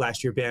 I think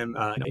last year Bam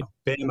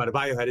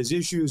Adebayo had his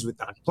issues with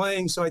not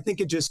playing. So I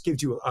think it just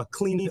gives you a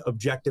clean,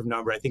 objective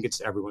number. I think it's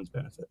to everyone's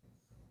benefit.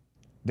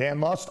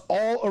 Dan Lust,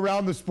 all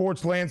around the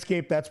sports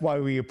landscape. That's why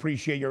we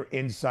appreciate your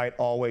insight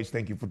always.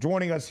 Thank you for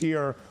joining us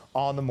here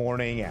on The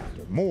Morning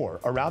After. More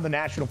around the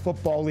National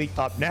Football League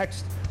up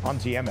next on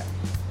TMS.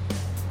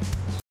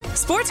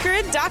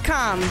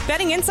 SportsGrid.com.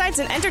 Betting insights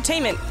and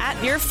entertainment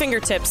at your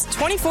fingertips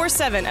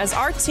 24/7 as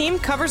our team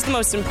covers the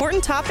most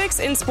important topics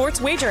in sports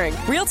wagering.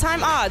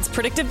 Real-time odds,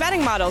 predictive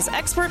betting models,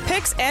 expert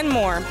picks, and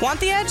more. Want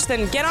the edge?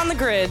 Then get on the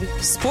grid.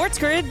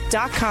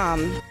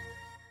 SportsGrid.com.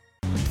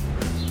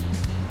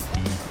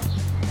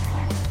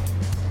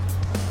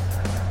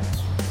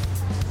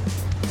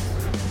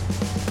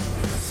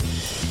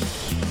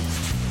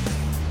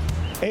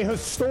 A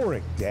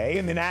historic day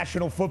in the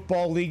National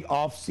Football League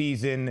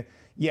offseason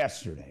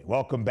yesterday.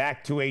 Welcome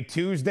back to a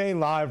Tuesday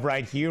live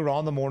right here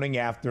on The Morning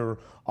After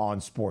on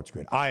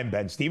SportsGrid. I am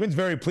Ben Stevens,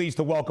 very pleased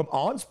to welcome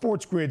on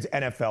SportsGrid's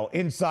NFL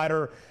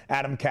insider,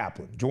 Adam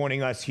Caplan,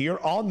 joining us here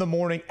on The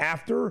Morning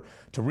After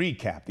to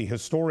recap the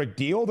historic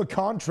deal, the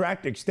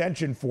contract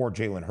extension for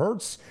Jalen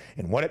Hurts,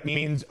 and what it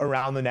means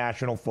around the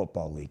National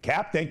Football League.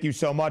 Cap, thank you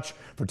so much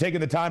for taking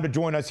the time to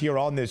join us here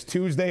on this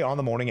Tuesday on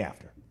The Morning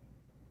After.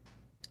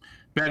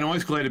 Ben,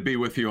 always glad to be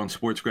with you on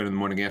SportsGrid in the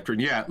morning after.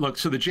 And yeah, look,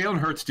 so the Jalen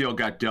Hurts deal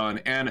got done,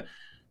 and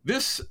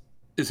this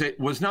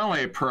was not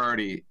only a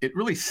priority, it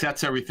really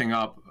sets everything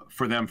up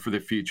for them for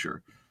the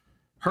future.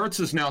 Hurts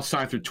is now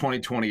signed through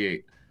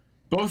 2028.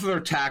 Both of their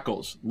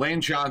tackles,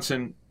 Lane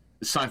Johnson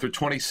is signed through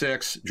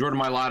 26, Jordan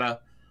Mailata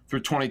through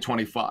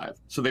 2025.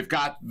 So they've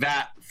got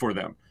that for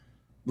them.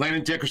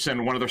 Landon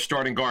Dickerson, one of their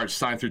starting guards,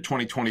 signed through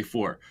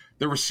 2024.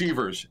 Their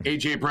receivers,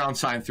 A.J. Brown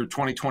signed through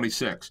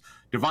 2026.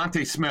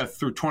 Devontae Smith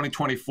through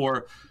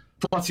 2024,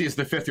 plus he is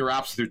the fifth-year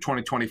option through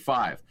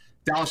 2025.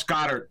 Dallas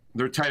Goedert,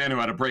 their tight end who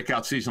had a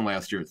breakout season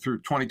last year, through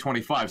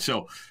 2025.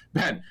 So,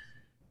 Ben,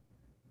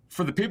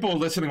 for the people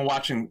listening and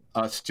watching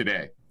us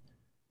today,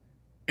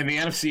 in the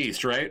NFC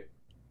East, right?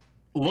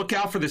 Look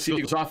out for this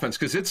Eagles offense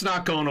because it's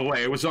not going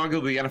away. It was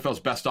arguably the NFL's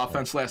best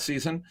offense last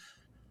season.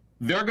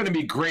 They're going to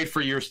be great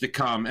for years to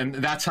come, and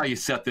that's how you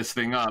set this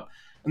thing up.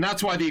 And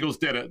that's why the Eagles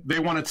did it. They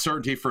wanted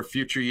certainty for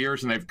future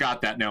years, and they've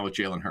got that now with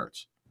Jalen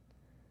Hurts.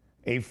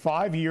 A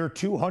 5-year,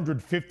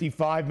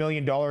 $255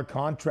 million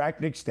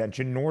contract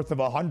extension, north of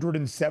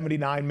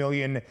 $179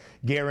 million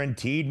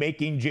guaranteed,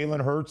 making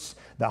Jalen Hurts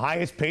the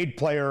highest paid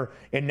player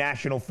in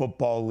National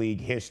Football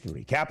League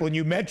history. Caplan,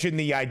 you mentioned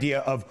the idea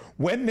of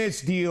when this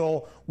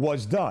deal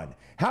was done.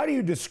 How do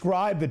you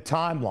describe the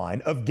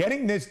timeline of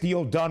getting this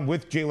deal done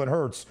with Jalen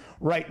Hurts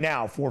right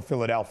now for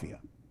Philadelphia?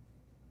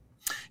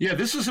 Yeah,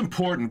 this is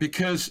important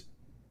because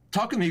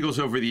talking to the Eagles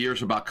over the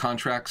years about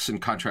contracts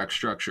and contract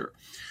structure,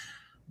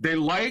 they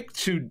like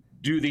to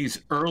do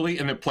these early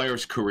in the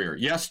player's career.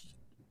 Yes,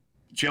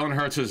 Jalen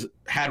Hurts has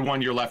had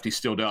 1 year left. He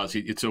still does.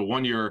 It's a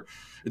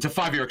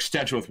 5-year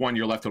extension with 1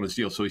 year left on his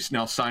deal. So he's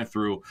now signed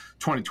through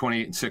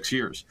 2028 and 6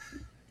 years.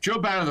 Joe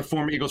Banner, the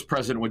former Eagles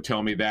president, would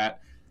tell me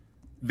that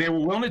they were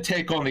willing to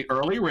take on the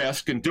early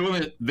risk and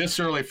doing it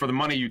this early for the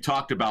money you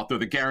talked about, though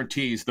the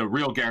guarantees, the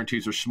real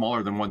guarantees are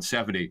smaller than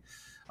 170.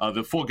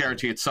 The full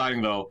guarantee at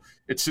signing, though,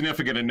 it's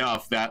significant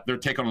enough that they're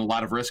taking a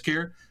lot of risk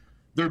here.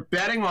 They're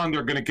betting on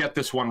they're going to get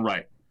this one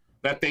right,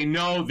 that they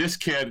know this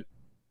kid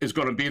is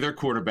going to be their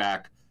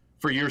quarterback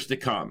for years to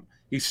come.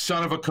 He's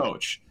son of a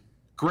coach,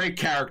 great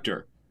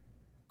character,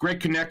 great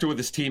connector with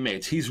his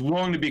teammates. He's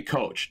willing to be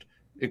coached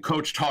and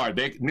coached hard.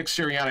 Nick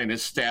Sirianni and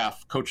his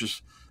staff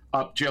coaches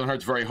up Jalen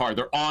Hurts very hard.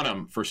 They're on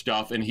him for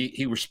stuff, and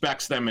he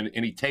respects them,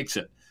 and he takes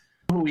it.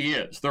 Who he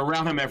is. They're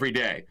around him every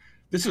day.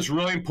 This is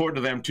really important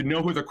to them to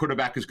know who their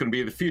quarterback is going to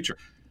be in the future.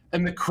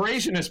 And the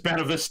craziness, Ben,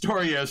 of this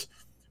story is,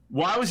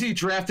 why was he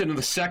drafted in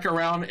the second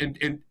round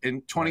in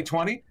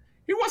 2020?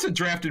 He wasn't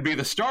drafted to be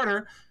the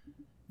starter.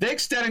 They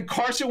extended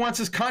Carson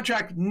Wentz's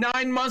contract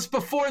 9 months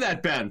before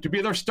that, Ben, to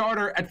be their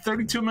starter at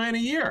 $32 million a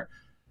year.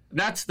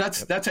 That's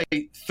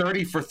a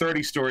 30 for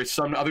 30 story.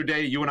 Some other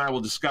day, you and I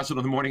will discuss it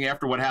in the morning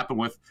after what happened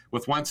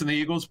with Wentz and the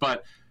Eagles.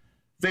 But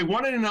they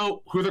wanted to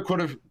know who their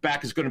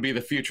quarterback is going to be in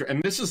the future,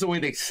 and this is the way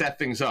they set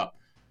things up.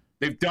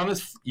 They've done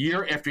this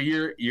year after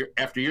year, year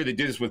after year. They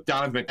did this with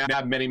Donovan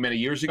McNabb many, many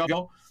years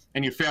ago.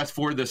 And you fast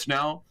forward this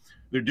now,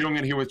 they're doing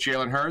it here with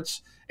Jalen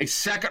Hurts, a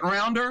second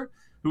rounder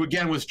who,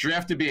 again, was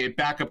drafted to be a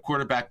backup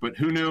quarterback, but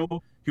who knew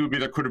he would be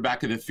their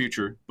quarterback in the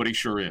future, but he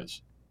sure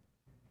is.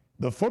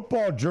 The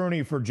football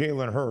journey for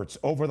Jalen Hurts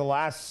over the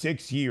last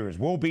 6 years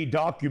will be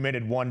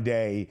documented one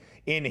day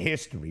in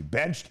history.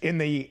 Benched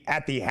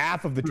at the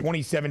half of the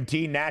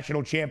 2017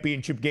 national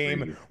championship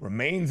game,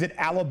 remains at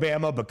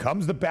Alabama,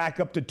 becomes the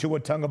backup to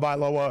Tua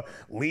Tagovailoa,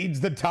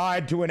 leads the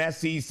Tide to an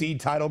SEC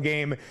title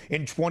game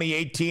in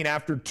 2018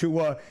 after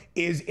Tua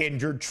is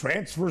injured,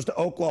 transfers to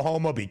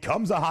Oklahoma,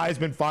 becomes a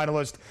Heisman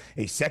finalist,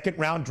 a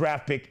second-round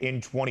draft pick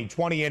in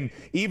 2020, and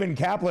even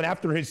Caplan,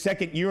 after his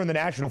second year in the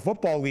National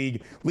Football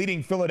League,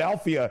 leading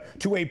Philadelphia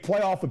to a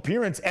playoff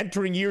appearance,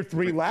 entering year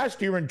 3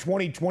 last year in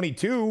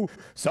 2022.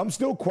 Some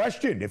still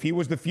questioned if he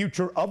was the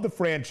future of the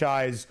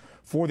franchise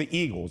for the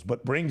Eagles,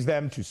 but brings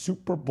them to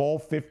Super Bowl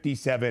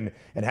 57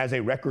 and has a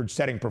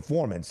record-setting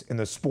performance in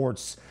the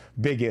sport's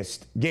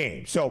biggest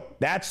game. So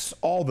that's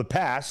all the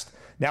past.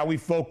 Now we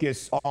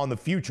focus on the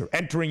future.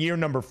 Entering year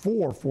number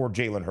 4 for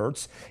Jalen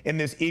Hurts in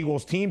this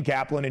Eagles team,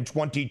 Caplan, in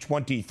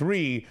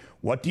 2023,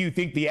 what do you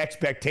think the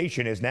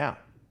expectation is now?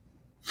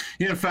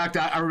 Yeah, in fact,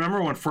 I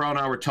remember when Farrell and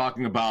I were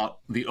talking about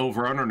the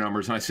over-under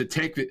numbers, and I said,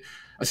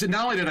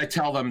 not only did I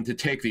tell them to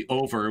take the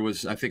over, it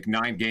was, I think,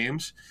 9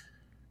 games.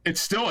 It's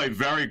still a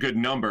very good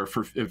number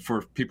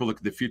for people look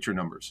at the future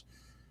numbers.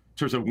 In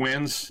terms of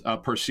wins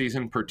per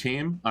season, per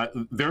team,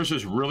 theirs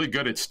is really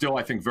good. It's still,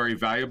 I think, very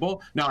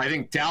valuable. Now, I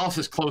think Dallas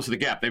has closed the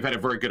gap. They've had a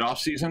very good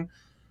offseason,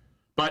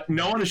 but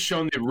no one has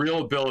shown the real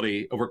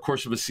ability over the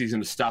course of a season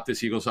to stop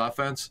this Eagles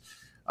offense,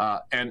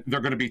 and they're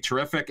going to be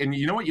terrific. And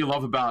you know what you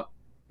love about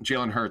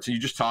Jalen Hurts, and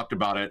you just talked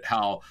about it,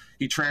 how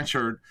he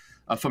transferred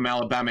from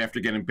Alabama after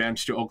getting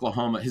benched to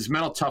Oklahoma. His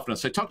mental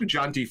toughness. I talked to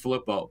John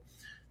DeFilippo,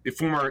 the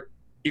former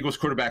Eagles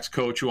quarterbacks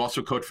coach who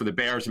also coached for the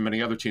Bears and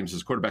many other teams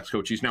as quarterbacks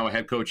coach. He's now a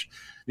head coach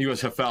in the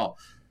USFL.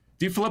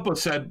 DeFilippo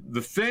said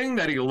the thing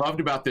that he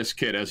loved about this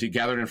kid as he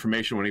gathered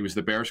information when he was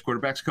the Bears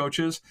quarterbacks coach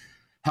is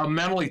how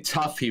mentally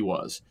tough he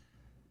was.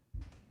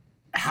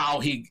 How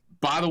he,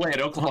 by the way,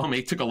 at Oklahoma,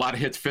 he took a lot of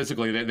hits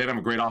physically. They didn't have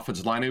a great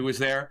offensive line who was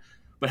there.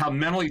 But how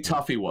mentally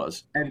tough he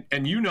was.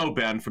 And you know,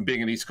 Ben, from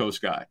being an East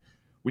Coast guy,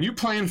 when you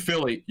play in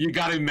Philly, you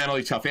got to be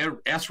mentally tough.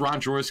 Ask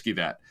Ron Jaworski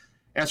that.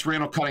 Ask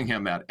Randall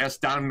Cunningham that.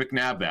 Ask Donovan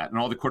McNabb that, and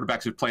all the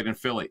quarterbacks who played in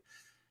Philly.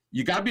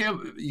 You got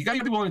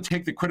to be willing to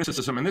take the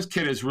criticism, and this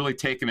kid has really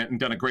taken it and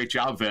done a great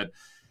job of it.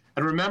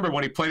 And remember,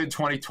 when he played in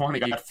 2020,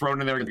 he got thrown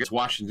in there against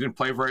Washington, didn't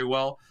play very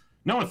well.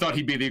 No one thought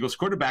he'd be the Eagles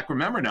quarterback.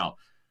 Remember now,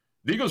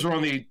 the Eagles were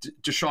on the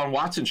Deshaun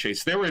Watson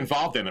chase. They were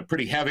involved in it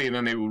pretty heavy, and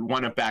then they would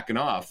wind up backing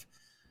off.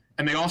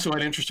 And they also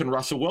had interest in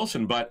Russell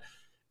Wilson. But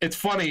it's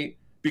funny,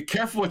 be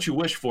careful what you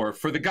wish for.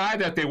 For the guy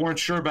that they weren't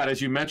sure about,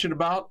 as you mentioned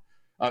about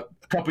a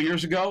couple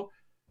years ago,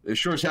 they're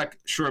sure as heck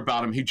sure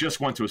about him. He just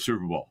went to a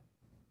Super Bowl.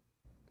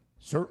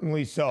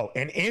 Certainly so.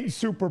 And in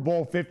Super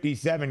Bowl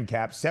 57,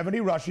 Cap,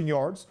 70 rushing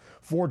yards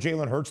for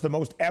Jalen Hurts, the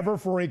most ever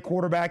for a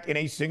quarterback in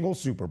a single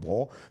Super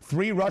Bowl.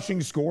 3 rushing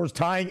scores,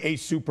 tying a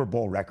Super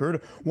Bowl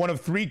record. One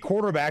of 3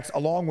 quarterbacks,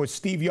 along with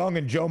Steve Young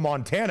and Joe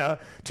Montana,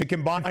 to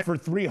combine for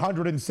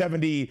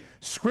 370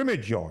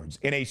 scrimmage yards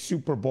in a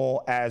Super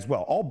Bowl as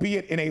well,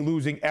 albeit in a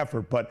losing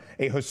effort, but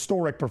a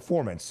historic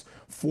performance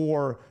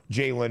for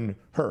Jalen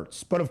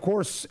Hurts. But of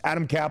course,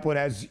 Adam Caplan,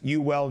 as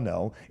you well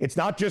know, it's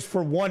not just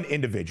for one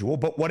individual,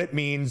 but what it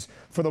means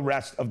for the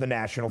rest of the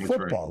National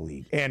Football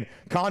League. And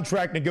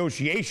contract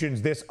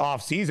negotiations this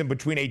offseason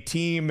between a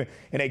team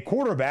and a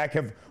quarterback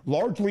have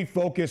largely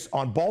focused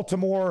on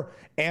Baltimore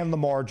and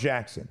Lamar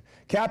Jackson.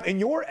 Cap, in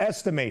your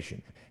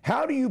estimation,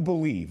 how do you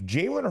believe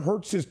Jalen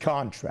Hurts'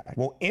 contract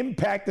will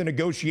impact the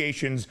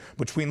negotiations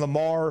between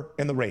Lamar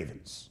and the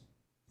Ravens?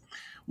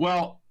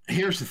 Well,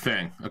 here's the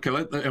thing, okay,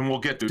 and we'll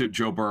get to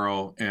Joe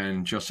Burrow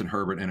and Justin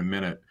Herbert in a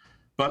minute.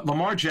 But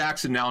Lamar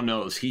Jackson now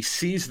knows he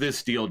sees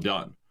this deal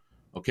done,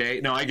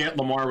 okay? Now, I get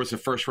Lamar was a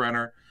first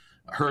rounder.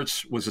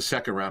 Hurts was a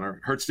second rounder.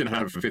 Hurts didn't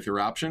have a fifth-year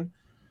option.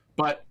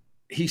 But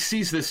he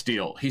sees this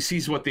deal. He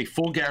sees what the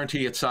full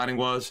guarantee at signing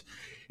was.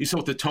 He saw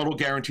what the total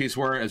guarantees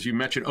were, as you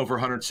mentioned, over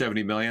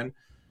 $170 million.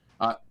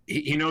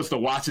 He knows the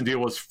Watson deal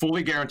was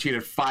fully guaranteed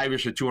at 5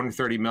 years at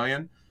 $230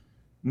 million.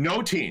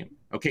 No team,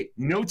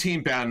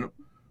 Ben,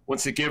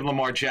 wants to give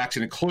Lamar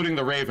Jackson, including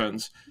the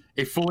Ravens,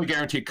 a fully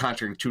guaranteed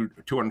contract to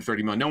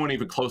 $230 million. No one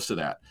even close to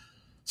that.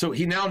 So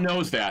he now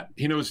knows that.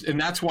 He knows, and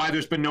that's why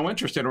there's been no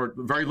interest in, or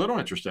very little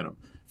interest in him.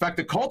 In fact,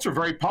 the Colts are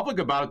very public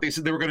about it. They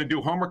said they were going to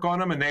do homework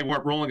on him, and they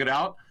weren't rolling it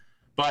out.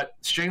 But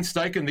Shane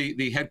Steichen,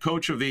 the head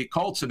coach of the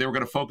Colts, said they were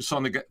going to focus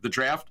on the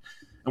draft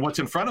and what's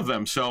in front of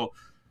them. So,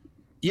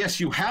 yes,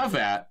 you have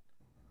that,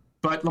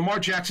 but Lamar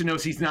Jackson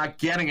knows he's not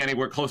getting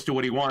anywhere close to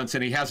what he wants,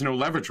 and he has no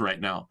leverage right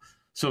now.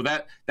 So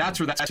that's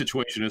where that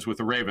situation is with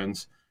the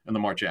Ravens and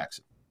Lamar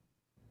Jackson.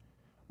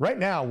 Right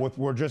now,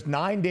 we're just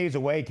 9 days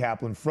away,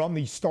 Caplan, from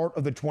the start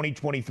of the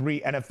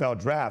 2023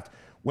 NFL Draft.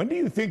 When do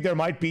you think there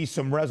might be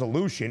some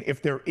resolution,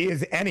 if there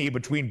is any,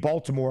 between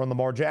Baltimore and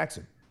Lamar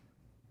Jackson?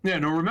 Yeah,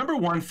 no, remember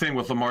one thing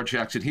with Lamar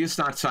Jackson. He has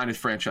not signed his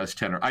franchise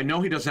tender. I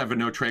know he doesn't have a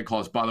no-trade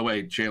clause. By the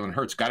way, Jalen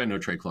Hurts got a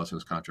no-trade clause in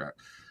his contract.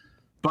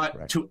 But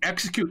correct. To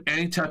execute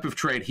any type of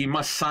trade, he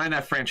must sign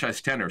that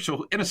franchise tender.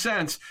 So, in a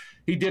sense,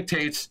 he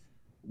dictates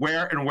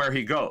where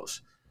he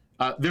goes.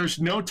 There's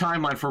no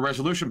timeline for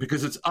resolution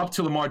because it's up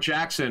to Lamar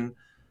Jackson.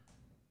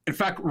 In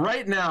fact,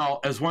 right now,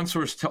 as one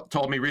source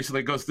told me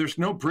recently, goes, there's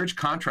no bridge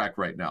contract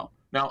right now.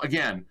 Now,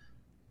 again,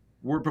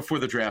 we're before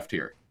the draft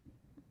here.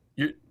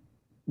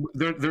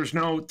 There's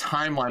no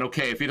timeline.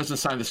 Okay, if he doesn't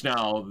sign this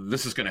now,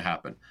 this is going to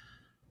happen.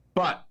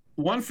 But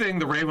one thing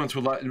the Ravens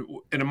would like,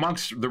 and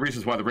amongst the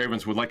reasons why the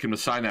Ravens would like him to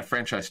sign that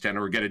franchise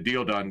tender or get a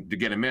deal done to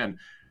get him in,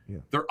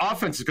 their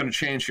offense is going to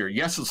change here.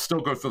 Yes, it'll still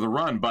go through the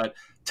run, but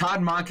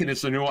Todd Monken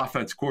is the new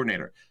offense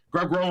coordinator.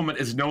 Greg Roman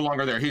is no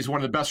longer there. He's one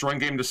of the best run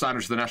game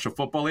designers of the National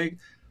Football League,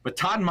 but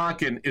Todd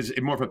Monken is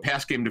more of a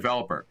pass game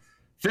developer.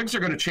 Things are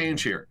going to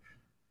change here.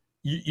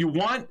 You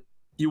want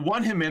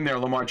him in there,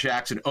 Lamar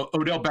Jackson.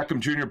 Odell Beckham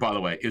Jr., by the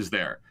way, is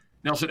there.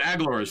 Nelson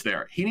Aguilar is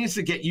there. He needs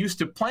to get used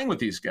to playing with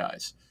these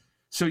guys.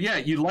 So, yeah,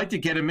 you'd like to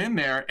get him in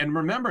there. And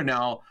remember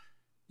now,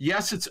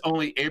 yes, it's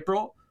only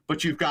April,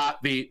 but you've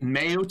got the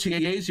May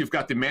OTAs, you've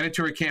got the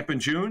mandatory camp in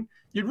June.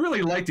 You'd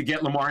really like to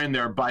get Lamar in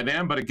there by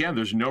then, but again,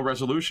 there's no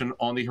resolution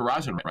on the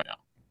horizon right now.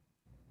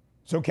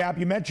 So, Cap,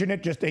 you mentioned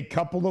it just a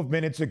couple of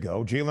minutes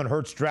ago. Jalen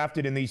Hurts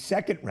drafted in the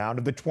second round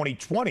of the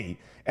 2020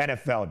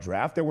 NFL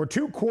Draft. There were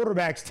 2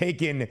 quarterbacks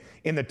taken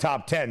in the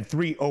top 10,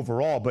 3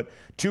 overall, but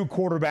 2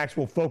 quarterbacks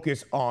we'll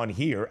focus on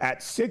here. At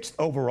 6th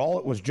overall,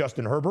 it was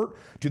Justin Herbert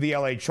to the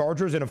LA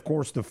Chargers, and of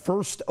course, the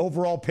first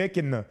overall pick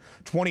in the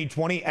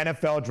 2020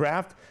 NFL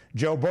Draft,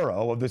 Joe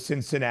Burrow of the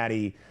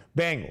Cincinnati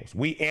Bengals.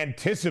 We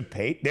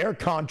anticipate their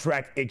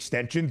contract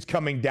extensions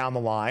coming down the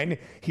line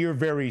here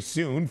very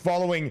soon.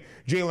 Following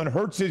Jalen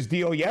Hurts'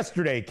 deal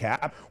yesterday,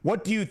 Cap,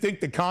 what do you think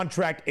the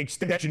contract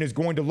extension is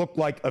going to look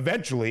like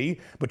eventually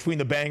between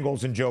the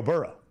Bengals and Joe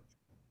Burrow?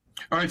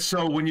 All right,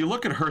 so when you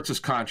look at Hurts'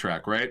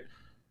 contract, right,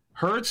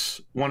 Hurts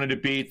wanted to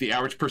beat the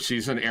average per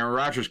season. Aaron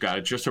Rodgers got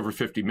it just over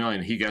 $50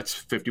 million. He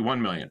gets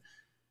 $51 million.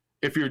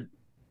 If you're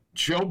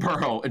Joe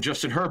Burrow and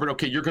Justin Herbert,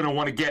 okay, you're going to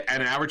want to get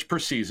an average per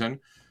season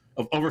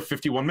of over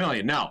 $51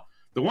 million. Now,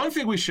 the one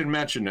thing we should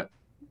mention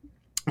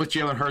with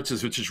Jalen Hurts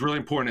is, which is really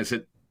important, as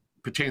it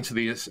pertains to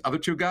these other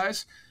 2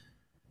 guys,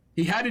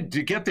 he had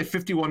to get the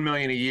 $51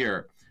 million a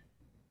year.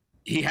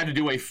 he had to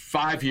do a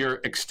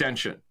 5-year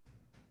extension.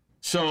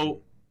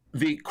 So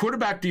the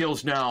quarterback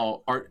deals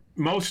now are,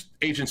 most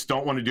agents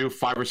don't want to do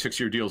 5 or 6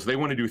 year deals. They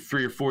want to do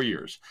 3 or 4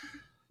 years.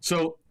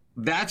 So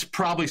that's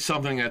probably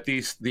something that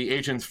the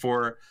agents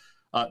for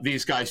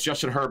these guys,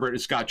 Justin Herbert,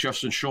 it's got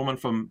Justin Schulman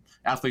from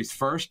Athletes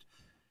First.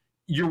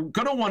 You're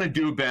going to want to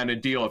do, Ben, a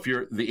deal if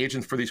you're the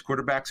agent for these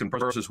quarterbacks and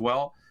pros as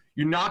well.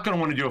 You're not going to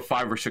want to do a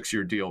 5 or 6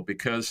 year deal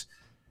because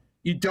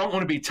you don't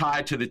want to be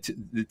tied to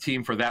the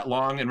team for that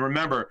long. And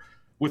remember,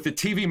 with the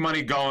TV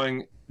money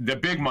going, the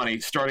big money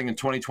starting in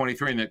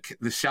 2023 and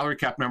the salary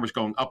cap numbers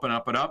going up and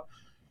up and up,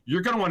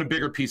 you're going to want a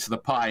bigger piece of the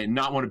pie and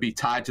not want to be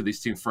tied to these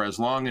teams for as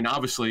long. And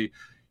obviously,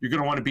 you're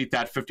going to want to beat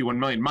that $51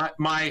 million.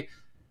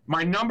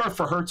 My number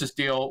for Hurts'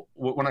 deal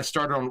when I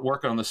started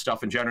working on this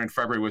stuff in January and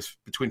February was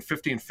between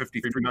 50 and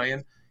 53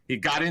 million. He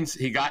got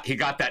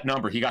that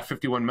number. He got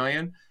 51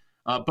 million.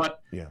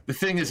 But the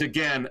thing is,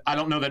 again, I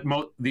don't know that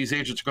these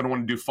agents are going to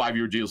want to do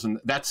 5-year deals, and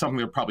that's something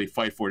they'll probably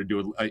fight for, to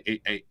do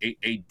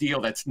a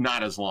deal that's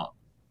not as long.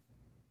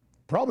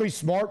 Probably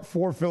smart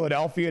for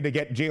Philadelphia to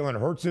get Jalen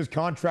Hurts'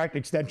 contract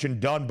extension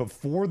done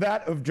before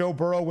that of Joe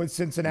Burrow with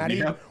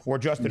Cincinnati or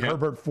Justin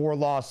Herbert for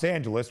Los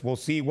Angeles. We'll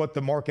see what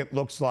the market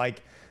looks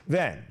like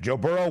then. Joe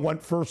Burrow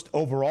went first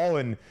overall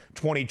in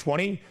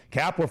 2020.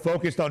 Cap, we're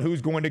focused on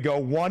who's going to go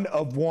 1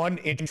 of 1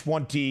 in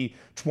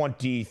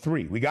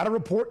 2023. We got a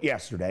report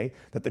yesterday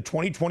that the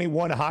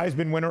 2021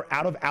 Heisman winner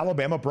out of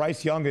Alabama,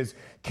 Bryce Young, has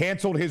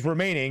canceled his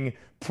remaining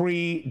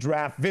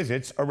pre-draft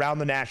visits around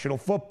the National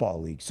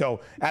Football League. So,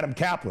 Adam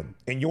Caplan,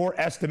 in your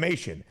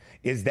estimation,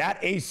 is that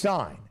a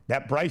sign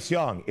that Bryce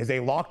Young is a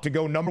lock to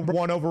go number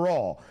 1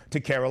 overall to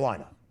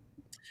Carolina?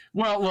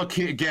 Well, look,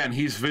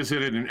 he's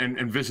visited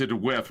and visited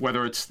with,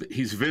 whether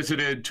he's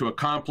visited to a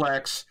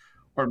complex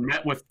or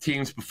met with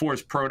teams before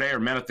his pro day or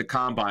met at the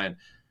combine.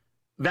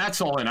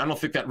 That's all in. I don't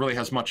think that really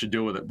has much to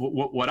do with it.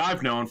 What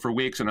I've known for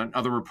weeks, and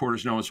other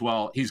reporters know as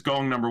well, he's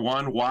going number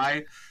 1.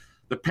 Why?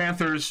 The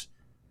Panthers,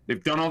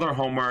 they've done all their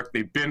homework.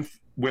 They've been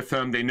with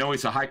him. They know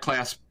he's a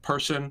high-class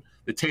person.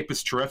 The tape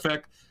is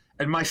terrific.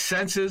 And my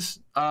sense is,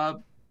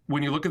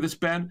 when you look at this,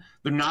 Ben,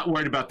 they're not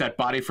worried about that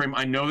body frame.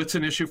 I know that's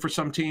an issue for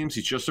some teams.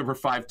 He's just over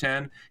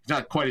 5'10". He's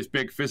not quite as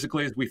big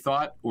physically as we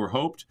thought or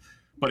hoped,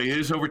 but he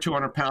is over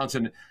 200 pounds.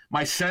 And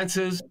my sense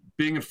is,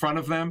 being in front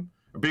of them,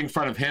 or being in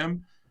front of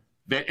him,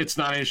 that it's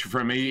not an issue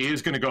for him. He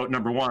is going to go at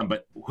number 1,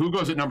 but who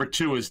goes at number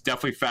 2 is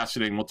definitely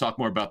fascinating. We'll talk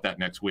more about that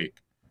next week.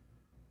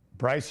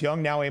 Bryce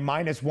Young now a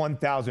minus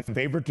 1,000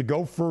 favorite to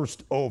go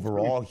first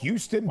overall.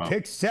 Houston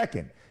picks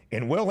second.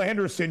 And Will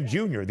Anderson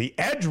Jr., the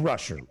edge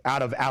rusher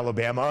out of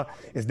Alabama,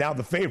 is now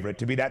the favorite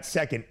to be that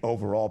second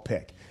overall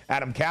pick.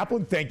 Adam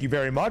Caplan, thank you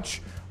very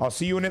much. I'll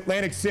see you in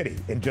Atlantic City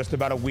in just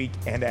about a week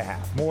and a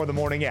half. More of the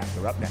morning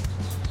after up next.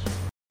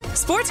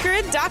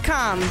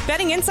 SportsGrid.com.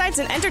 Betting insights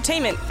and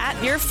entertainment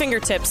at your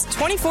fingertips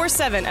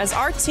 24/7 as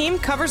our team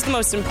covers the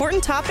most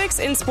important topics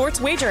in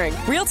sports wagering.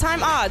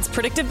 Real-time odds,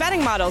 predictive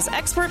betting models,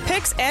 expert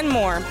picks, and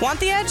more.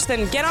 Want the edge?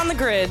 Then get on the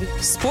grid.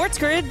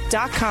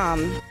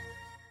 SportsGrid.com.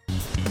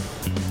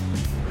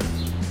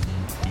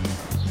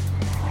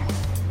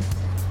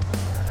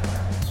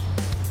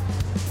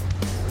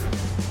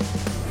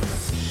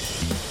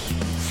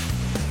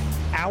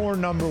 Hour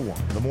number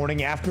 1, the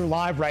morning after,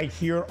 live right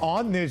here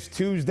on this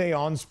Tuesday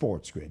on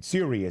Sports Grid,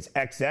 Sirius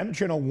XM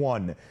channel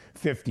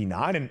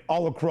 159, and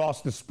all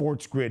across the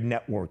Sports Grid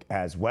network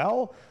as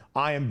well.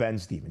 I am Ben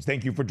Stevens.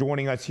 Thank you for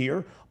joining us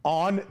here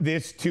on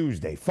this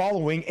Tuesday,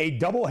 following a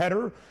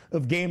doubleheader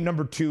of game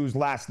number 2s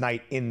last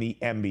night in the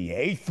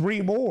NBA.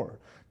 3 more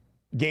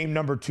game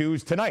number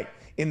 2s tonight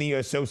in the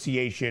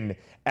association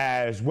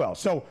as well.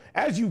 So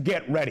as you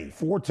get ready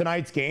for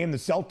tonight's game, the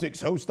Celtics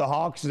host the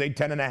Hawks as a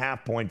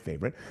 10.5-point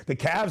favorite. The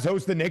Cavs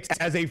host the Knicks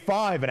as a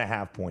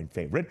 5.5-point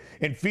favorite.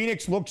 And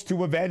Phoenix looks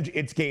to avenge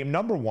its game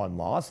number 1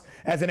 loss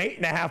as an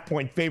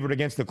 8.5-point favorite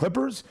against the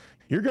Clippers.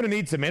 You're going to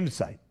need some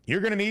insight.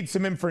 You're going to need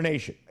some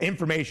information.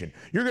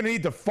 You're going to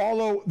need to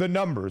follow the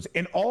numbers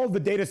in all of the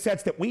data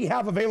sets that we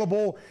have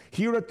available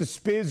here at the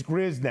Spiz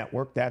Grizz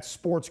Network. That's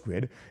Sports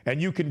Grid. And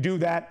you can do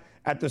that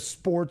at the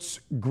Sports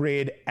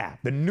Grid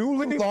app. The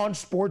newly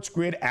launched Sports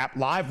Grid app,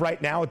 live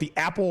right now at the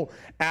Apple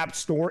App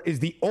Store, is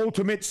the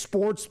ultimate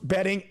sports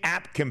betting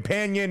app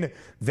companion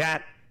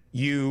that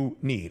you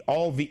need.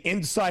 All of the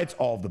insights,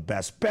 all of the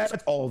best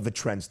bets, all of the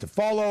trends to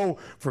follow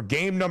for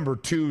game number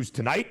 2s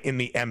tonight in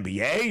the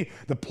NBA,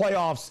 the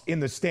playoffs in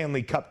the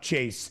Stanley Cup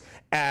chase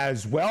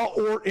as well,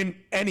 or in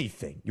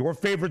anything. Your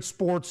favorite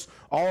sports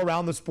all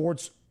around the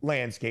sports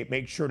landscape.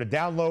 Make sure to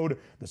download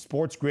the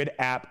Sports Grid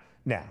app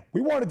now. We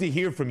wanted to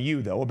hear from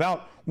you, though,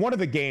 about one of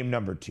the game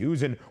number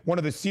 2s and one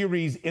of the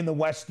series in the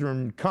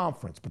Western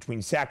Conference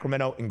between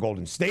Sacramento and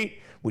Golden State.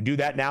 We do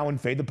that now and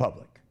Fade the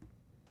Public.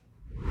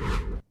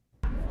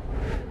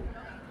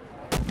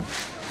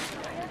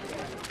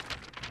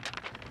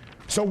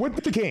 So with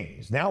the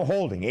Kings now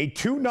holding a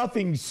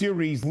 2-0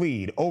 series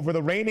lead over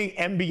the reigning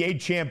NBA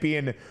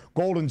champion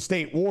Golden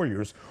State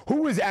Warriors,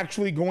 who is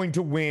actually going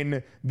to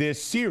win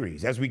this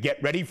series as we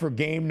get ready for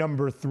game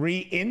number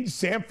 3 in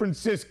San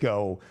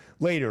Francisco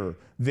later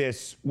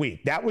this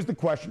week? That was the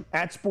question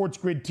at Sports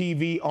Grid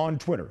TV on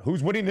Twitter.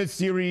 Who's winning this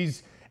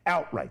series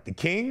outright, the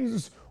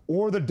Kings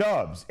or the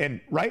Dubs?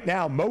 And right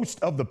now, most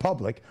of the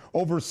public,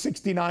 over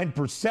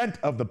 69%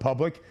 of the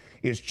public,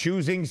 is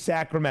choosing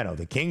Sacramento.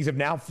 The Kings have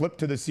now flipped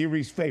to the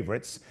series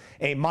favorites,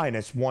 a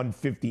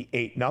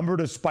 -158 number,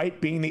 despite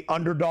being the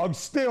underdog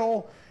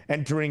still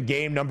entering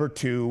game number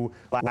 2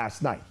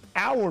 last night.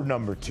 Our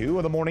number 2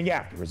 of the morning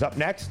after is up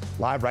next,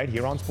 live right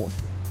here on Sports.